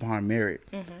based upon merit.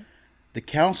 Mm-hmm. The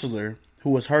counselor, who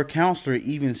was her counselor,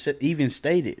 even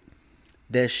stated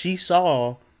that she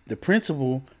saw the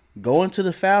principal go into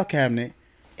the foul cabinet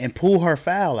and pull her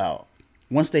foul out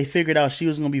once they figured out she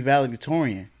was going to be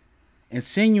valedictorian,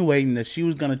 insinuating that she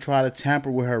was going to try to tamper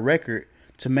with her record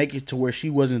to make it to where she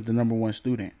wasn't the number one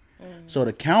student. Mm-hmm. So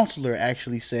the counselor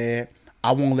actually said,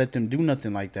 I won't let them do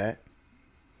nothing like that.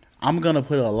 I'm going to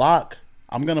put a lock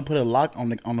on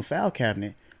the foul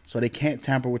cabinet so they can't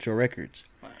tamper with your records.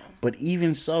 Wow. But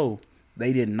even so,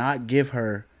 they did not give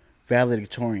her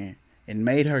valedictorian and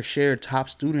made her share top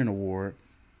student award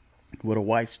with a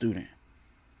white student.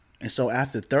 And so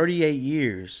after 38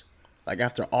 years, like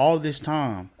after all this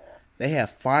time, they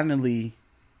have finally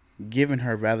given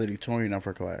her valedictorian of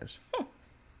her class.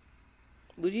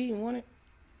 Would you even want it?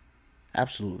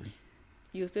 Absolutely.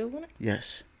 You still want it?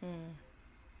 Yes.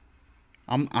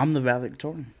 I'm the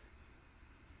valedictorian.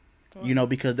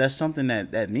 Because that's something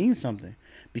that means something.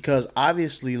 Because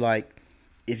obviously, like,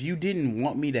 if you didn't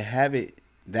want me to have it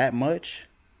that much,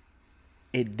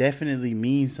 it definitely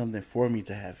means something for me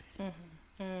to have it.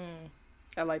 Mm-hmm.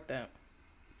 I like that.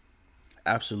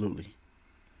 Absolutely.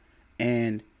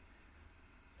 And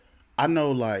I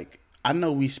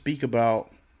know we speak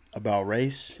about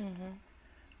race,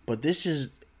 but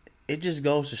it just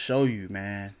goes to show you,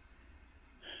 man.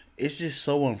 It's just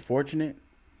so unfortunate,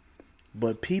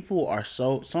 but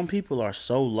some people are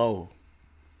so low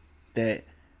that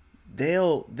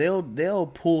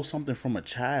they'll pull something from a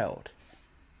child.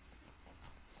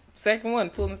 Second one,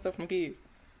 pulling stuff from kids.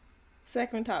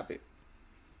 Second topic.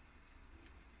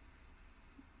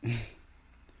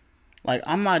 Like,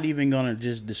 I'm not even gonna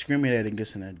just discriminate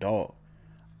against an adult.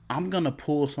 I'm gonna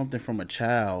pull something from a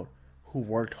child who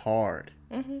worked hard.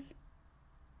 Mm-hmm.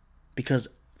 Because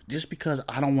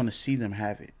I don't want to see them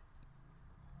have it.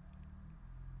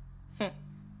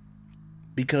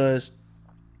 Because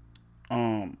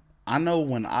I know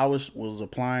when I was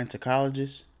applying to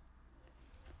colleges,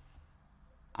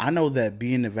 I know that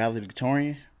being a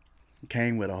valedictorian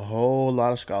came with a whole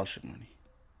lot of scholarship money.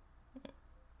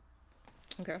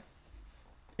 Okay.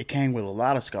 It came with a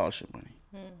lot of scholarship money.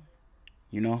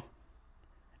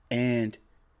 And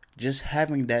just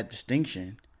having that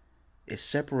distinction, it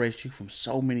separates you from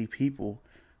so many people,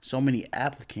 so many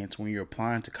applicants when you're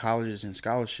applying to colleges and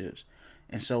scholarships.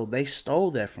 And so they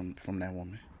stole that from that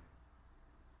woman.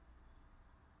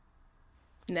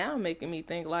 Now making me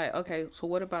think, like, okay, so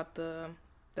what about the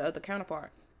other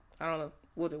counterpart? I don't know.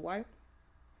 Was it white?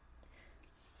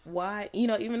 Why,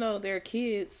 even though they're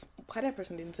kids, why that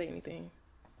person didn't say anything?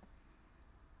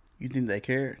 You think they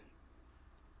cared?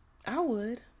 I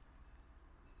would.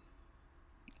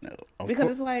 No, because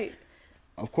it's like...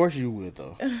 Of course you would,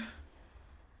 though.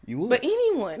 You would. But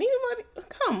anybody,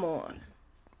 come on.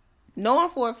 Knowing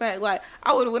for a fact, like,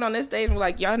 I would have went on this stage and was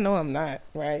like, y'all know I'm not,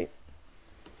 right?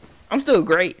 I'm still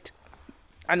great.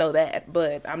 I know that,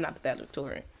 but I'm not the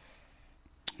valedictorian.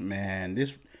 Man,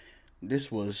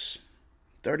 this was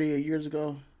 38 years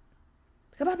ago.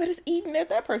 Because I bet it's eating at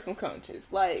that person's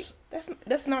conscience. Like,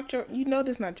 that's not your...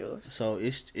 that's not yours. So,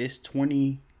 it's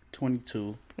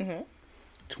 2022. Mm-hmm.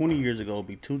 20 years ago would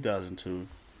be 2002.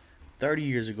 30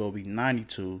 years ago would be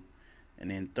 92.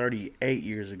 And then 38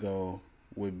 years ago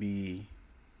would be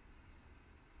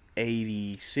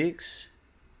 86.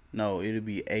 No, it would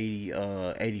be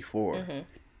 84. Mm-hmm.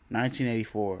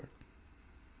 1984.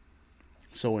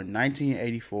 So, in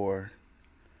 1984,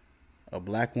 a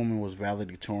black woman was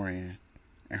valedictorian,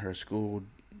 and her school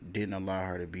didn't allow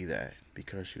her to be that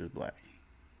because she was black.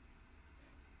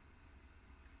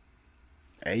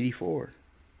 84.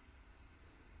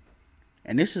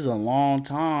 And this is a long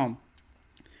time.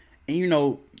 And you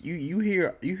know, you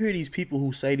hear these people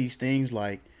who say these things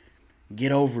like,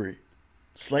 get over it.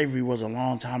 Slavery was a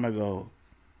long time ago.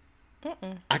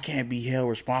 I can't be held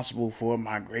responsible for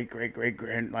my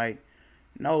great-great-great-grand. Like,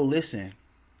 no, listen.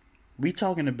 We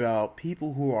talking about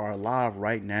people who are alive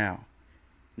right now.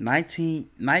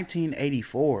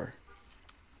 1984.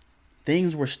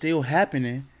 Things were still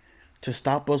happening to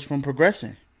stop us from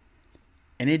progressing.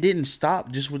 And it didn't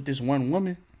stop just with this one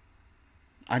woman.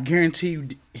 I guarantee you.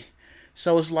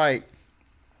 So it's like,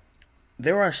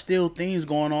 there are still things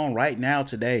going on right now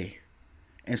today.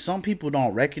 And some people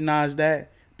don't recognize that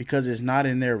because it's not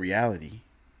in their reality.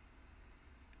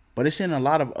 But it's in a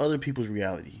lot of other people's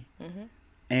reality. Mm-hmm.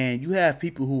 And you have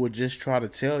people who will just try to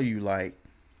tell you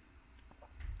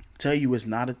it's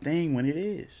not a thing when it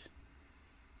is.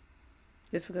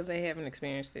 Just because they haven't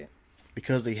experienced it.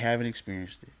 Because they haven't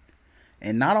experienced it.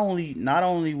 And not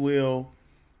only will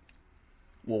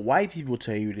white people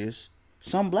tell you this,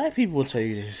 some black people will tell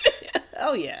you this.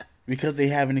 Oh, yeah. Because they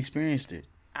haven't experienced it.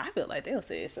 I feel like they'll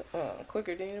say it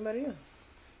quicker than anybody else.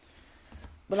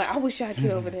 But like, I wish I could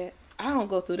get over that. I don't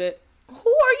go through that. Who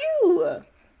are you?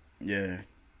 Yeah.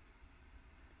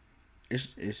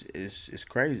 It's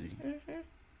crazy. Mm-hmm.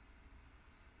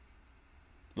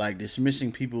 Like,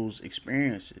 dismissing people's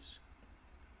experiences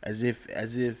as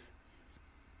if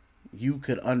you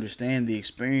could understand the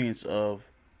experience of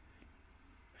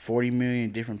 40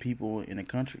 million different people in a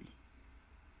country.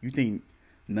 You think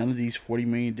none of these 40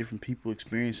 million different people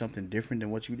experience something different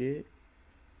than what you did?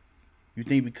 You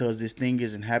think because this thing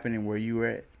isn't happening where you were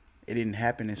at, it didn't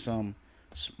happen in some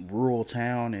rural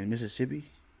town in Mississippi?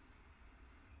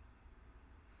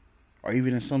 Or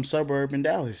even in some suburb in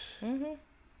Dallas? Mm-hmm.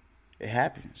 It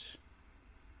happens.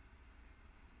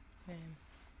 Man.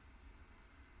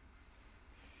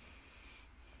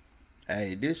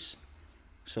 Hey, it's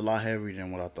a lot heavier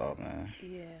than what I thought, man.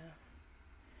 Yeah.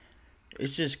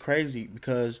 It's just crazy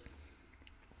because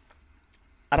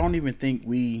I don't even think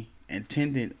we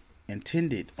intended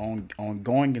on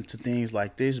going into things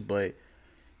like this, but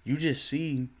you just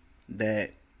see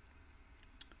that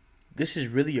this is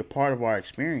really a part of our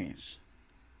experience,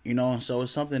 you know. And so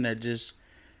it's something that just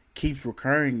keeps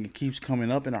recurring and keeps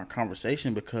coming up in our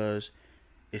conversation because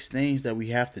it's things that we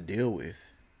have to deal with.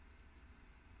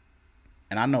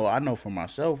 And I know for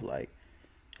myself, like,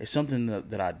 it's something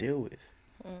that I deal with.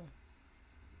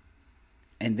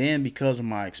 And then because of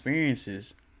my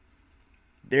experiences,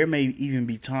 there may even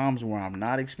be times where I'm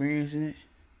not experiencing it,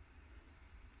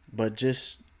 but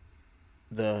just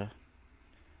I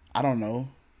don't know,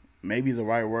 maybe the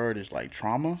right word is like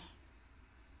trauma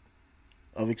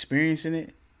of experiencing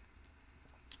it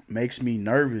makes me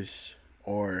nervous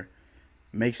or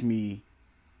makes me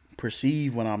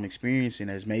perceive what I'm experiencing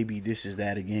as maybe this is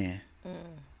that again.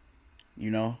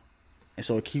 You know? And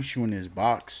so it keeps you in this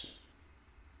box.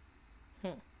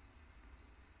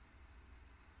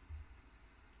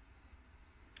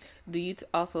 Do you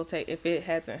also take, if it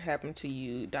hasn't happened to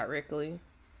you directly,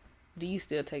 do you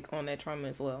still take on that trauma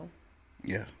as well?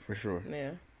 Yeah, for sure.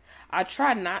 Yeah. I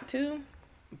try not to,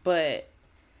 but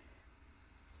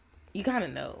you kind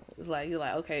of know. It's like, you're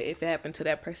like, okay, if it happened to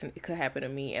that person, it could happen to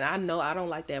me. And I know I don't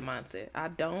like that mindset. I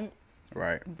don't.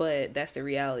 Right. But that's the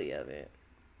reality of it.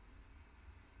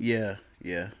 Yeah,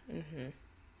 yeah. Mm-hmm.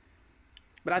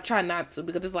 But I try not to,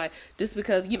 because it's like, just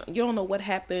because, you don't know what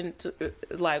happened to,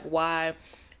 like, why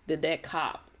did that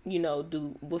cop,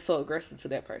 was so aggressive to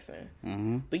that person.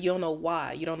 Mm-hmm. But you don't know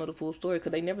why. You don't know the full story,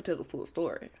 because they never tell the full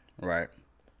story. Right.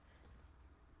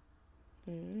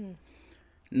 Mm-hmm.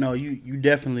 No, you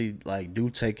definitely, like,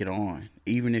 do take it on,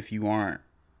 even if you aren't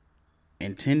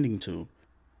intending to,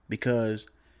 because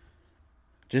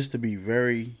just to be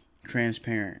very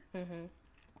transparent,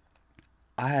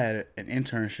 I had an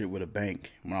internship with a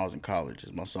bank when I was in college.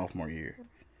 It's my sophomore year,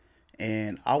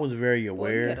 and I was very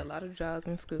aware. Well, you had a lot of jobs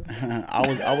in school.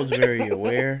 I was very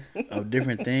aware of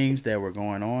different things that were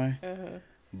going on,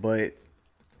 but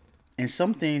and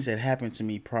some things that happened to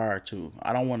me prior to.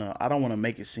 I don't wanna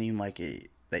make it seem like it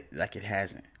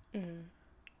hasn't,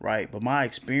 right? But my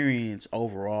experience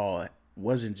overall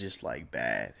wasn't just like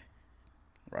bad,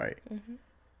 right?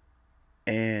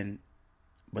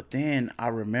 But then I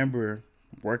remember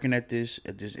working at this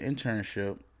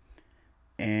internship,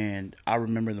 and I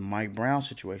remember the Mike Brown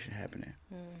situation happening.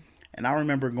 And I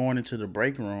remember going into the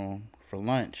break room for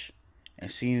lunch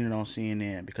and seeing it on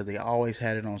CNN, because they always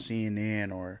had it on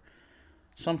CNN or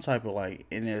some type of like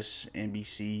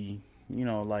NBC,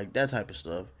 like that type of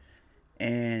stuff.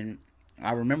 And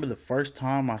I remember the first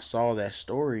time I saw that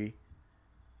story,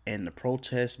 and the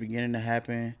protests beginning to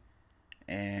happen,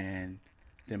 and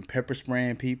them pepper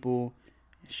spraying people,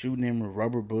 shooting them with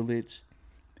rubber bullets,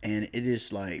 and it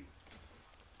is like,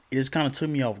 it just kind of took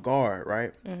me off guard,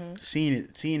 right? Mm-hmm.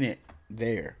 Seeing it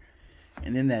there,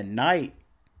 and then that night,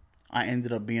 I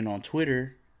ended up being on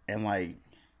Twitter and like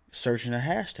searching the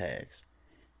hashtags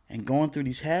and going through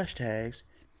these hashtags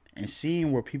and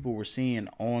seeing where people were seeing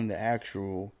on the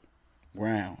actual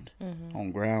ground,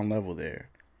 on ground level there.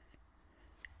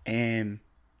 And,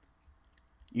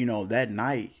 you know, that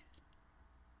night,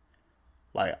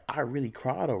 like, I really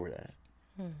cried over that.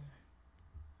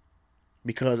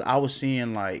 Because I was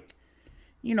seeing, like,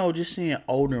 you know, just seeing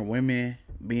older women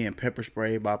being pepper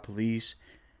sprayed by police,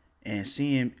 and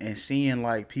seeing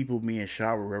like people being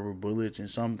shot with rubber bullets,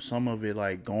 and some of it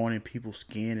like going in people's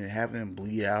skin and having them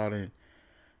bleed out,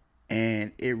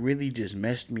 and it really just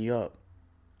messed me up.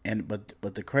 And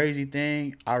but the crazy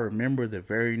thing, I remember the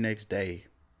very next day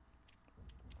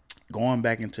going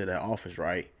back into the office,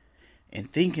 right,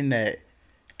 and thinking that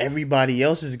everybody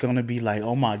else is gonna be like,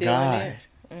 oh my God.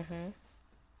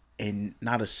 And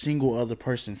not a single other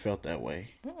person felt that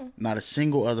way. Not a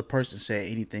single other person said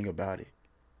anything about it.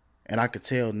 And I could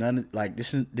tell none, like,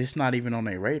 this not even on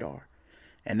their radar.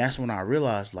 And that's when I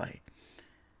realized, like,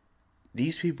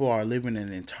 these people are living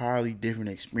an entirely different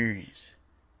experience.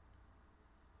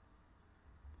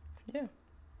 Yeah.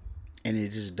 And it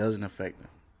just doesn't affect them.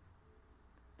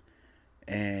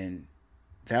 And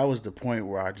that was the point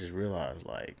where I just realized,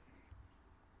 like,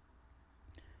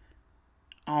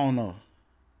 I don't know.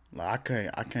 Like,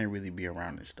 I can't really be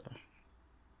around this stuff.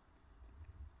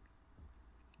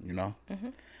 You know?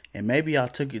 And maybe I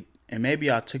took it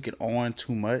on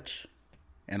too much,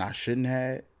 and I shouldn't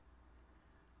have.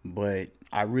 But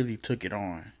I really took it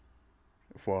on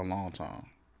for a long time.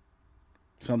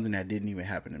 Something that didn't even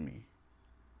happen to me.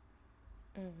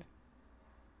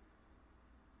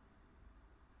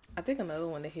 I think another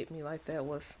one that hit me like that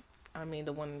was,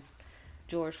 the one,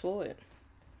 George Floyd.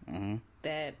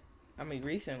 That,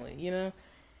 recently, you know?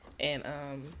 And,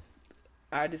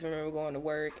 I just remember going to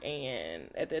work, and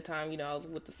at that time, you know, I was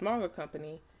with the smaller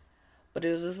company, but it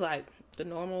was just like the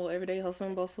normal everyday hustle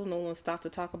and bustle. No one stopped to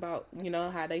talk about, you know,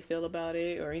 how they feel about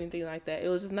it or anything like that. It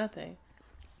was just nothing.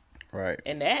 Right.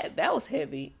 And that was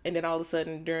heavy. And then all of a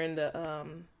sudden during the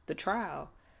trial,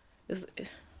 it's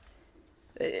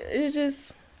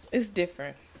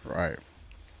different. Right.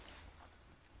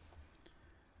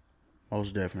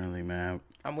 Most definitely, man.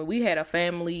 We had a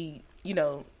family, you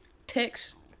know,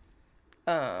 text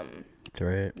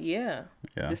thread. Yeah.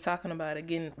 Just talking about it,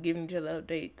 giving each other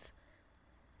updates.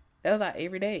 That was like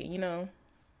every day, you know.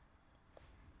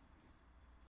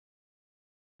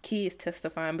 Kids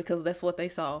testifying because that's what they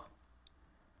saw.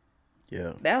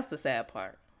 Yeah. That was the sad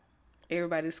part.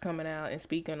 Everybody's coming out and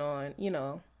speaking on, you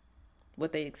know,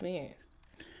 what they experienced.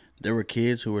 There were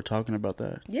kids who were talking about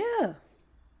that? Yeah.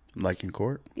 Like in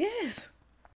court? Yes.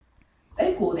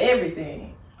 They pulled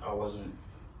everything. I wasn't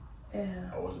Yeah.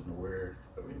 I wasn't aware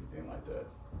of anything like that.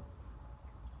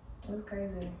 It was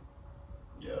crazy.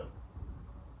 Yeah.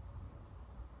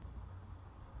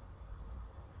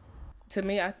 To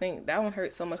me, I think that one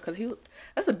hurt so much because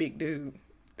that's a big dude.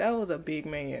 That was a big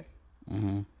man.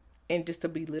 And just to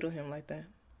belittle him like that.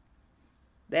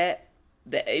 That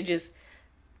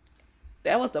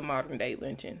was the modern day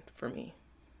lynching for me.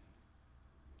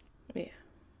 Yeah.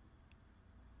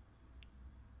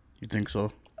 You think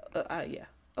so? Yeah.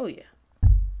 Oh, yeah.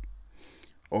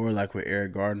 Or like with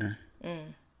Eric Gardner.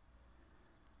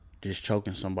 Just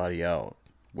choking somebody out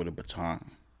with a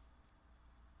baton.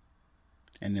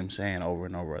 And them saying over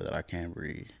and over that I can't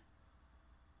breathe.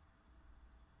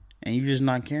 And you just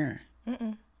not caring.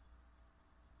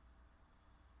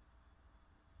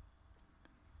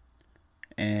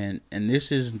 And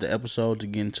this isn't the episode to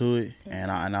get into it.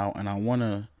 And I want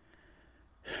to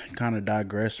kind of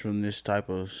digress from this type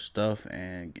of stuff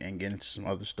and get into some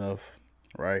other stuff,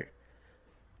 right?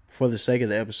 For the sake of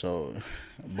the episode.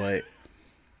 But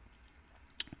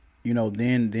you know,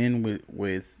 then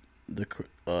with the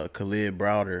Khalid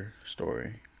Browder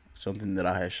story, something that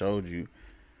I had showed you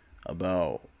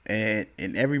about, and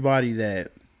everybody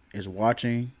that is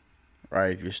watching,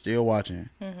 right? If you're still watching,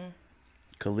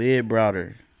 Khalid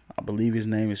Browder, I believe his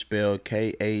name is spelled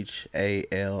Khalid.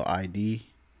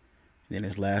 Then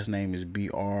his last name is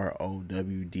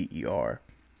Browder.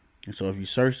 And so if you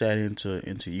search that into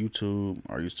YouTube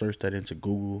or you search that into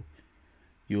Google,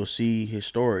 you'll see his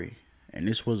story. And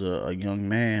this was a young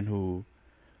man who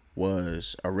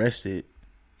was arrested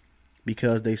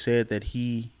because they said that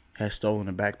he had stolen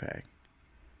a backpack.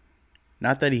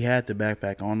 Not that he had the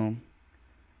backpack on him.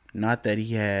 Not that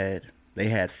he had They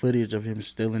had footage of him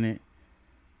stealing it.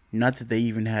 Not that they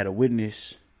even had a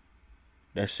witness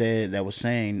that was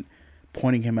saying,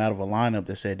 pointing him out of a lineup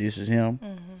that said this is him.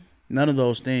 Mm-hmm. None of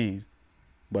those things.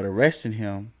 But arresting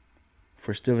him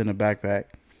for stealing a backpack,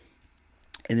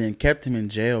 and then kept him in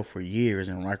jail for years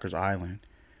in Rikers Island,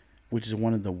 which is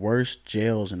one of the worst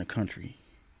jails in the country.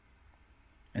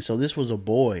 And so this was a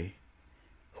boy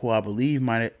who I believe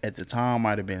at the time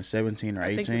might have been 17 or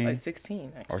 18. I think it was like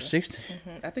 16, actually. Or 16.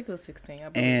 Mm-hmm. I think it was 16, I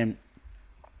believe.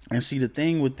 And see, the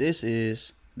thing with this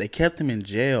is they kept him in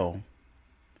jail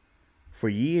for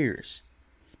years,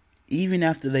 even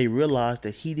after they realized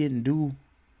that he didn't do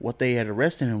what they had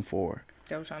arrested him for.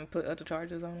 They were trying to put other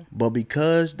charges on him. But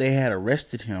because they had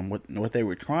arrested him, what they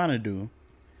were trying to do,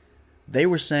 they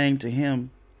were saying to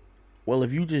him, well,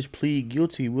 if you just plead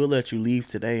guilty, we'll let you leave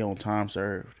today on time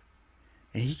served.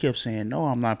 And he kept saying, no,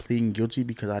 I'm not pleading guilty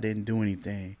because I didn't do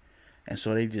anything. And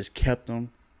so they just kept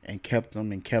him and kept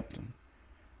him and kept him.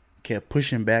 Kept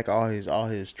pushing back all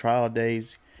his trial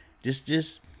days.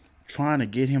 Just trying to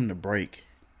get him to break.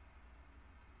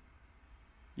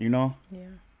 You know? Yeah.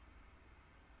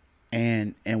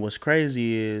 And what's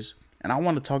crazy is, and I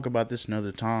want to talk about this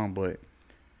another time, but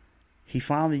he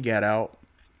finally got out.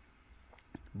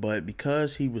 But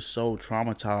because he was so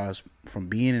traumatized from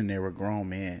being in there with grown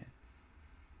men,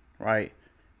 right?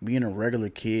 Being a regular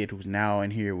kid who's now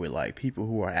in here with like people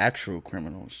who are actual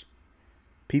criminals,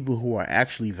 people who are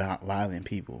actually violent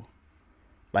people.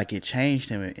 Like it changed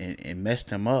him and messed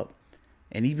him up.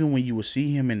 And even when you would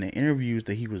see him in the interviews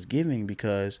that he was giving,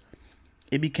 because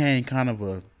it became kind of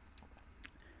a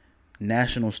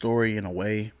national story in a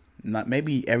way. Not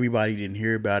maybe everybody didn't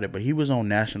hear about it, but he was on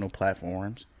national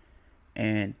platforms,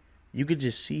 and you could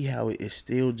just see how it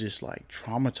still just like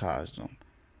traumatized him,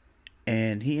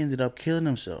 and he ended up killing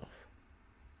himself.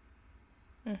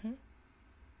 Mm-hmm.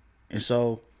 And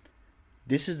so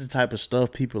this is the type of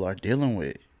stuff people are dealing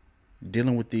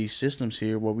with these systems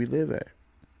here where we live at.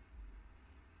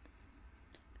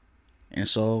 And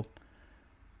so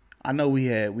I know we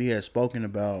had spoken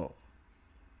about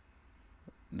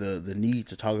the need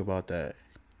to talk about that.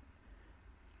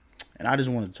 And I just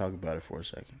wanted to talk about it for a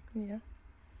second. Yeah.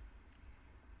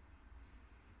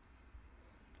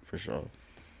 For sure.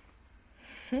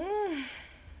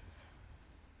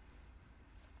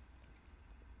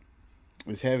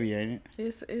 It's heavy, ain't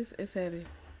it? It's heavy.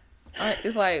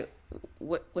 It's like,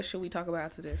 what should we talk about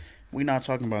after this? We not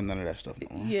talking about none of that stuff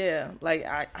no more. Yeah, like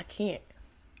I can't.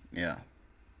 Yeah.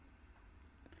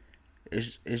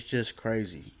 It's just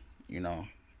crazy, you know.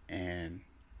 And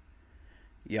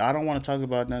yeah, I don't want to talk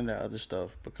about none of that other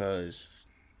stuff because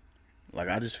like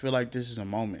I just feel like this is a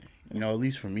moment, you know, at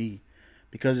least for me,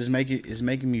 because it's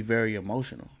making me very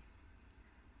emotional.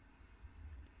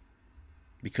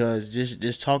 Because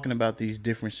just talking about these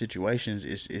different situations,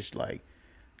 it's like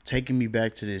taking me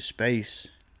back to this space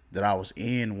that I was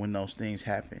in when those things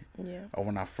happened. Yeah. Or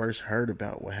when I first heard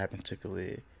about what happened to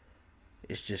Khalid.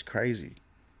 It's just crazy.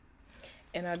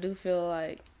 And I do feel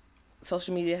like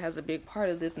social media has a big part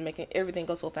of this, making everything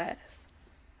go so fast.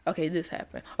 Okay, this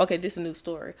happened. Okay, this is a new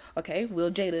story. Okay,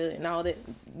 Will Jada and all that.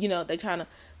 You know, they trying to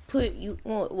put you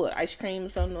what ice cream or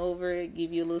something over it,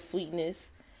 give you a little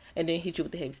sweetness, and then hit you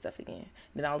with the heavy stuff again.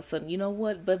 Then all of a sudden, you know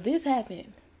what? But this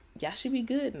happened. Y'all should be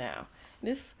good now.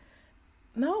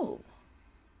 No.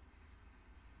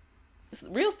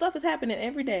 Real stuff is happening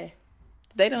every day.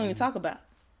 They don't even talk about.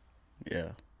 Yeah.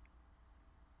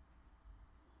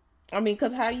 I mean,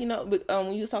 because how you know,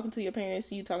 when you was talking to your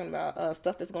parents, you talking about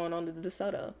stuff that's going on in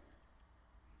DeSoto.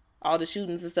 All the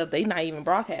shootings and stuff, they not even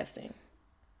broadcasting.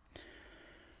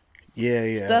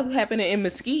 Yeah. Stuff happening in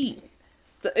Mesquite.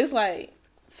 It's like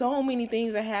so many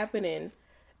things are happening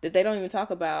that they don't even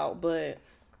talk about, but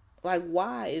like,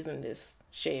 why isn't this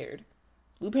shared?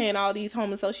 We paying all these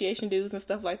home association dues and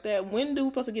stuff like that. When do we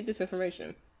supposed to get this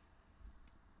information?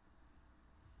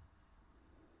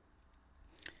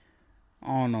 I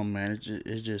don't know, man.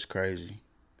 It's just crazy.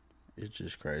 It's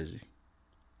just crazy.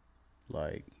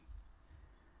 Like,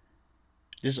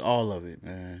 just all of it,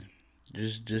 man.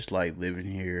 Just like living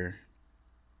here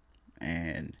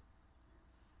and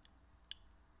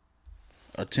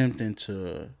attempting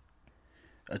to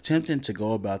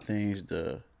go about things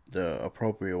the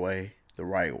appropriate way, the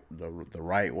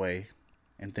right way,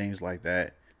 and things like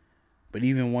that. But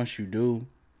even once you do,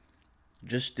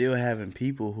 just still having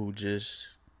people who just,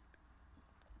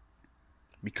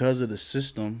 because of the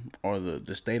system or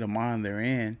the state of mind they're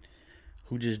in,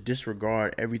 who just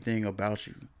disregard everything about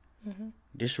you. Mm-hmm.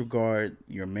 Disregard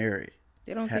your merit.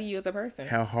 They don't see you as a person.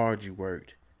 How hard you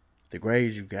worked. The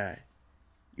grades you got.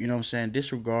 You know what I'm saying?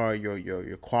 Disregard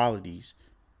your qualities.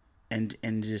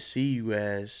 and just see you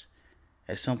as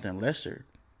something lesser.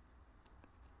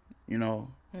 You know,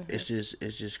 it's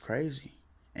just crazy.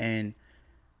 And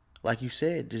like you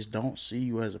said, just don't see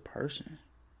you as a person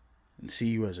and see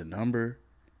you as a number.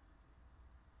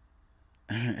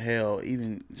 Hell,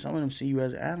 even some of them see you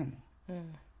as an animal.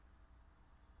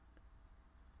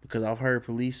 Because I've heard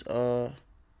police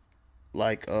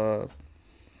body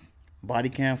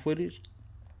cam footage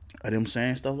of them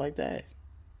saying stuff like that.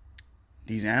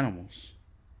 These animals.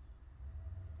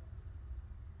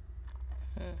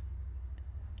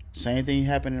 Same thing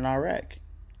happened in Iraq.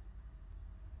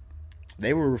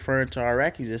 They were referring to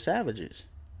Iraqis as savages.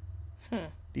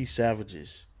 These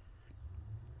savages.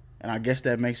 And I guess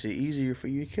that makes it easier for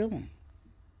you to kill them.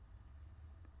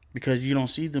 Because you don't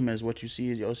see them as what you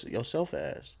see as yourself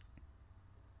as.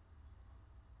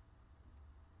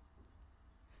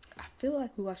 I feel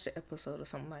like we watched an episode or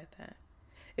something like that.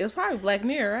 It was probably Black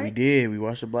Mirror, right? We did. We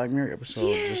watched a Black Mirror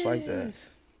episode just like that.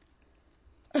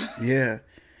 Yeah.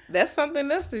 That's something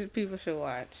else that people should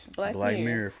watch. Black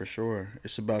Mirror, for sure.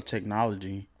 It's about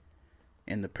technology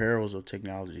and the perils of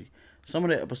technology. Some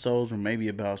of the episodes were maybe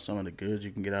about some of the goods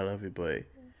you can get out of it, but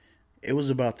it was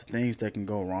about the things that can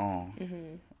go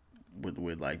wrong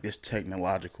with like this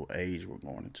technological age we're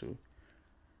going into.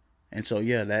 And so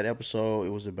yeah, that episode,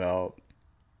 it was about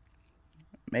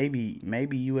maybe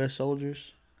U.S.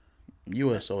 soldiers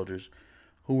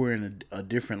who were in a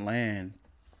different land,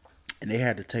 and they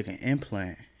had to take an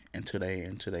implant into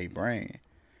their brain,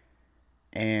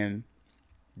 and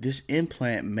this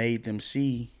implant made them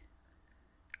see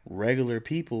regular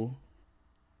people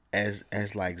as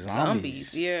like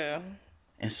zombies. Yeah.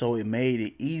 And so it made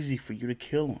it easy for you to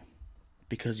kill them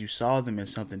because you saw them as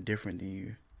something different than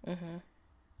you.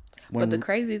 But the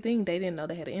crazy thing, they didn't know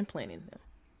they had an implant in them.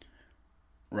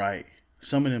 Right.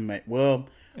 Some of them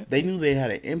they knew they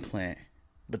had an implant,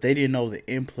 but they didn't know the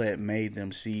implant made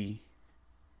them see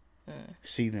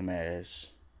them as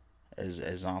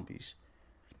zombies.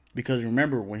 Because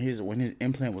remember, when his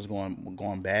implant was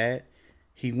going bad,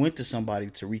 he went to somebody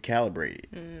to recalibrate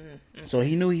it. So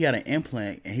he knew he had an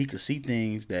implant and he could see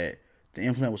things that the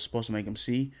implant was supposed to make him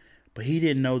see, but he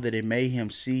didn't know that it made him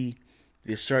see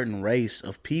this certain race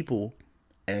of people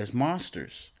as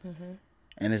monsters.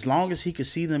 And as long as he could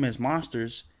see them as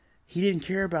monsters, he didn't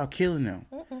care about killing them.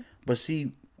 But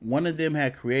see, one of them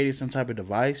had created some type of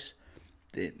device,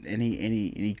 and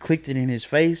he clicked it in his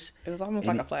face. It was almost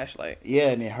like a flashlight. Yeah,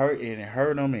 and it hurt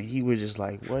him, and he was just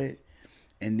like, "What?"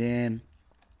 And then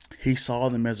he saw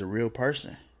them as a real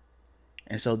person,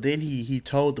 and so then he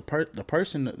told the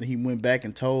person that he went back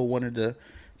and told one of the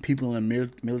people in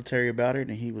the military about it,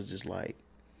 and he was just like,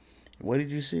 "What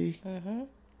did you see?"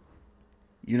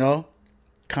 You know,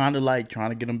 kind of like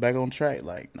trying to get him back on track.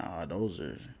 Like, nah, those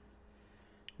are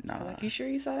nah. Like, you sure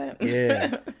you saw that?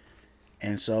 Yeah.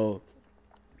 And so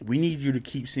we need you to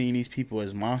keep seeing these people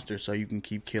as monsters so you can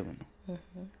keep killing them.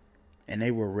 And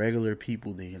they were regular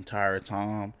people the entire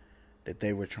time that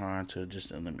they were trying to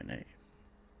just eliminate.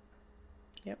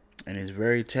 Yep. And it's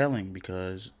very telling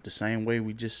because the same way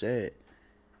we just said,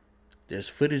 there's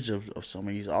footage of some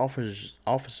of these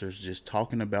officers just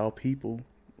talking about people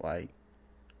like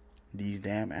these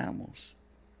damn animals.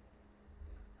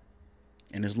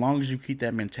 And as long as you keep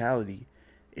that mentality,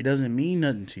 it doesn't mean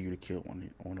nothing to you to kill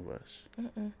one of us.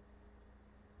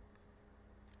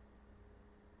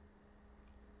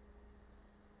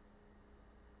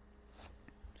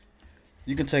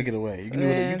 You can take it away. You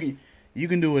can you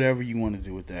can do whatever you want to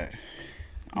do with that.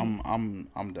 I'm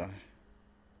done.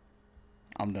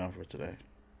 I'm done for today.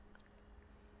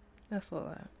 That's a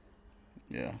lot.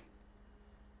 Yeah.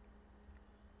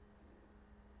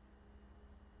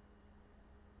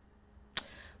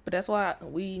 But that's why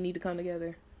we need to come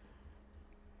together.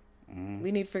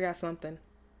 We need to figure out something.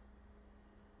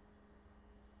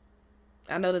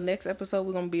 I know the next episode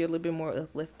we're going to be a little bit more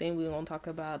uplifting. We're going to talk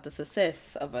about the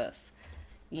success of us.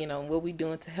 You know, what we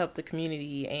doing to help the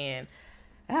community and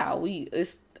how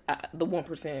it's the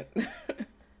 1%.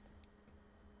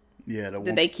 Yeah.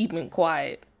 That they keeping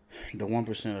quiet. The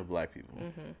 1% of black people.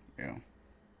 Yeah.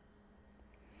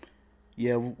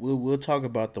 Yeah, we'll talk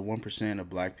about the 1% of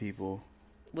black people.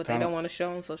 What they don't want to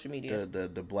show on social media. The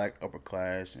black upper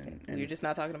class. And you're just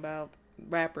not talking about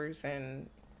rappers and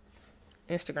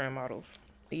Instagram models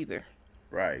either.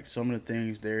 Right. Some of the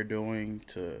things they're doing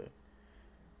to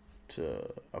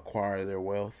acquire their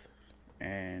wealth,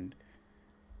 and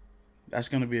that's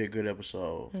going to be a good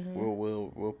episode.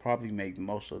 We'll probably make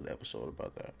most of the episode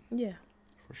about that. Yeah.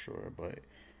 For sure. But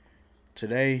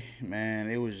today,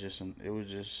 man, it was just some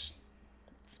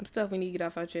stuff we need to get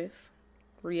off our chest.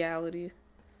 Reality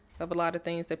of a lot of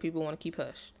things that people want to keep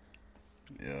hushed.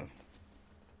 Yeah.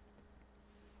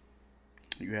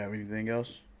 You have anything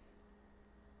else?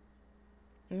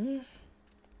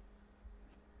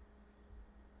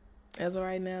 As of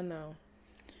right now, no.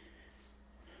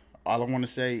 All I want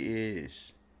to say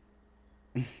is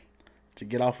to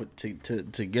get off of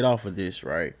to get off of this,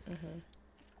 right?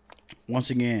 Once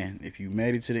again, if you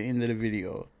made it to the end of the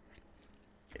video,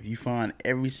 if you find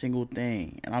every single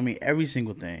thing, and I mean every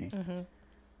single thing,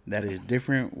 that is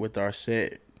different with our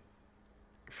set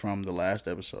from the last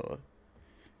episode,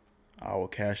 I will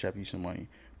cash up you some money.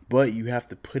 But you have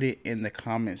to put it in the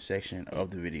comment section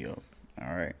of the video.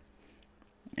 All right.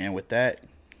 And with that,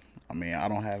 I mean, I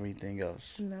don't have anything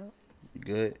else. No. You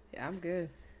good? Yeah, I'm good.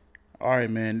 All right,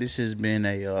 man. This has been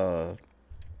a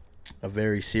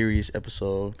very serious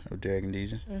episode of Derrick and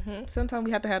Deejah. Sometimes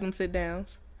we have to have them sit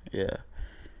downs. Yeah.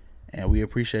 And we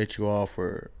appreciate you all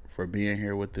for being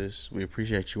here with us. We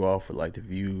appreciate you all for like the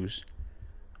views.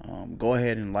 Go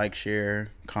ahead and like, share,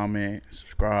 comment,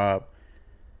 subscribe.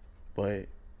 But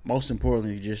most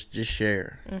importantly, just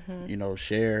share. You know,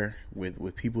 share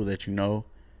with people that you know.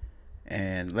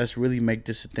 And let's really make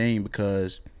this a thing,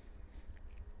 because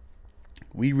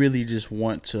we really just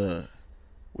want to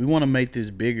make this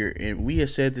bigger. And we have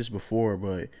said this before,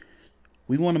 but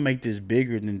we want to make this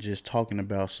bigger than just talking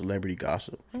about celebrity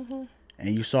gossip.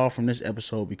 And you saw from this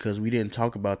episode, because we didn't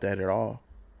talk about that at all.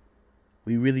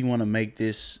 We really want to make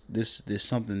this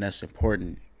something that's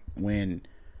important. When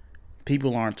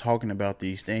people aren't talking about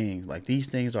these things, like, these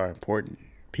things are important.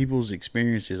 People's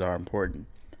experiences are important.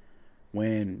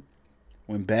 When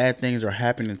bad things are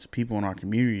happening to people in our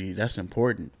community, that's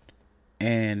important.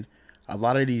 And a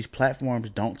lot of these platforms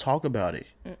don't talk about it.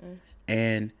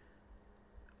 And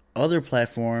other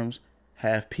platforms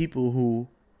have people who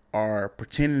are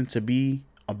pretending to be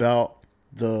about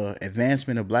the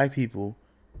advancement of black people,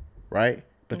 right?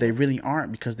 But they really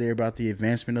aren't, because they're about the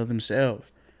advancement of themselves.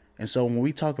 And so when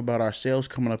we talk about ourselves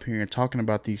coming up here and talking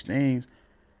about these things,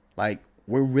 like,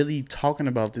 we're really talking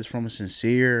about this from a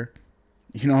sincere,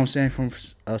 you know what I'm saying, from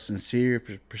a sincere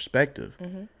perspective.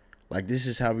 Like, this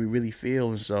is how we really feel.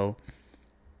 And so,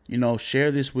 you know,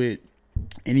 share this with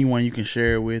anyone you can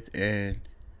share it with. And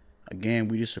again,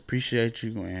 we just appreciate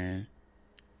you. And,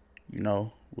 you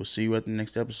know, we'll see you at the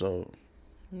next episode.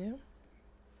 Yeah.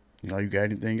 You know, you got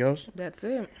anything else? That's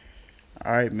it.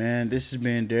 All right, man. This has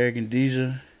been Derrick and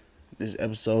Deejah. This is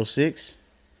episode 6.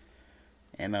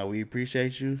 And we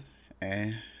appreciate you.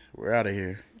 And we're out of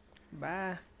here.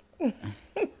 Bye.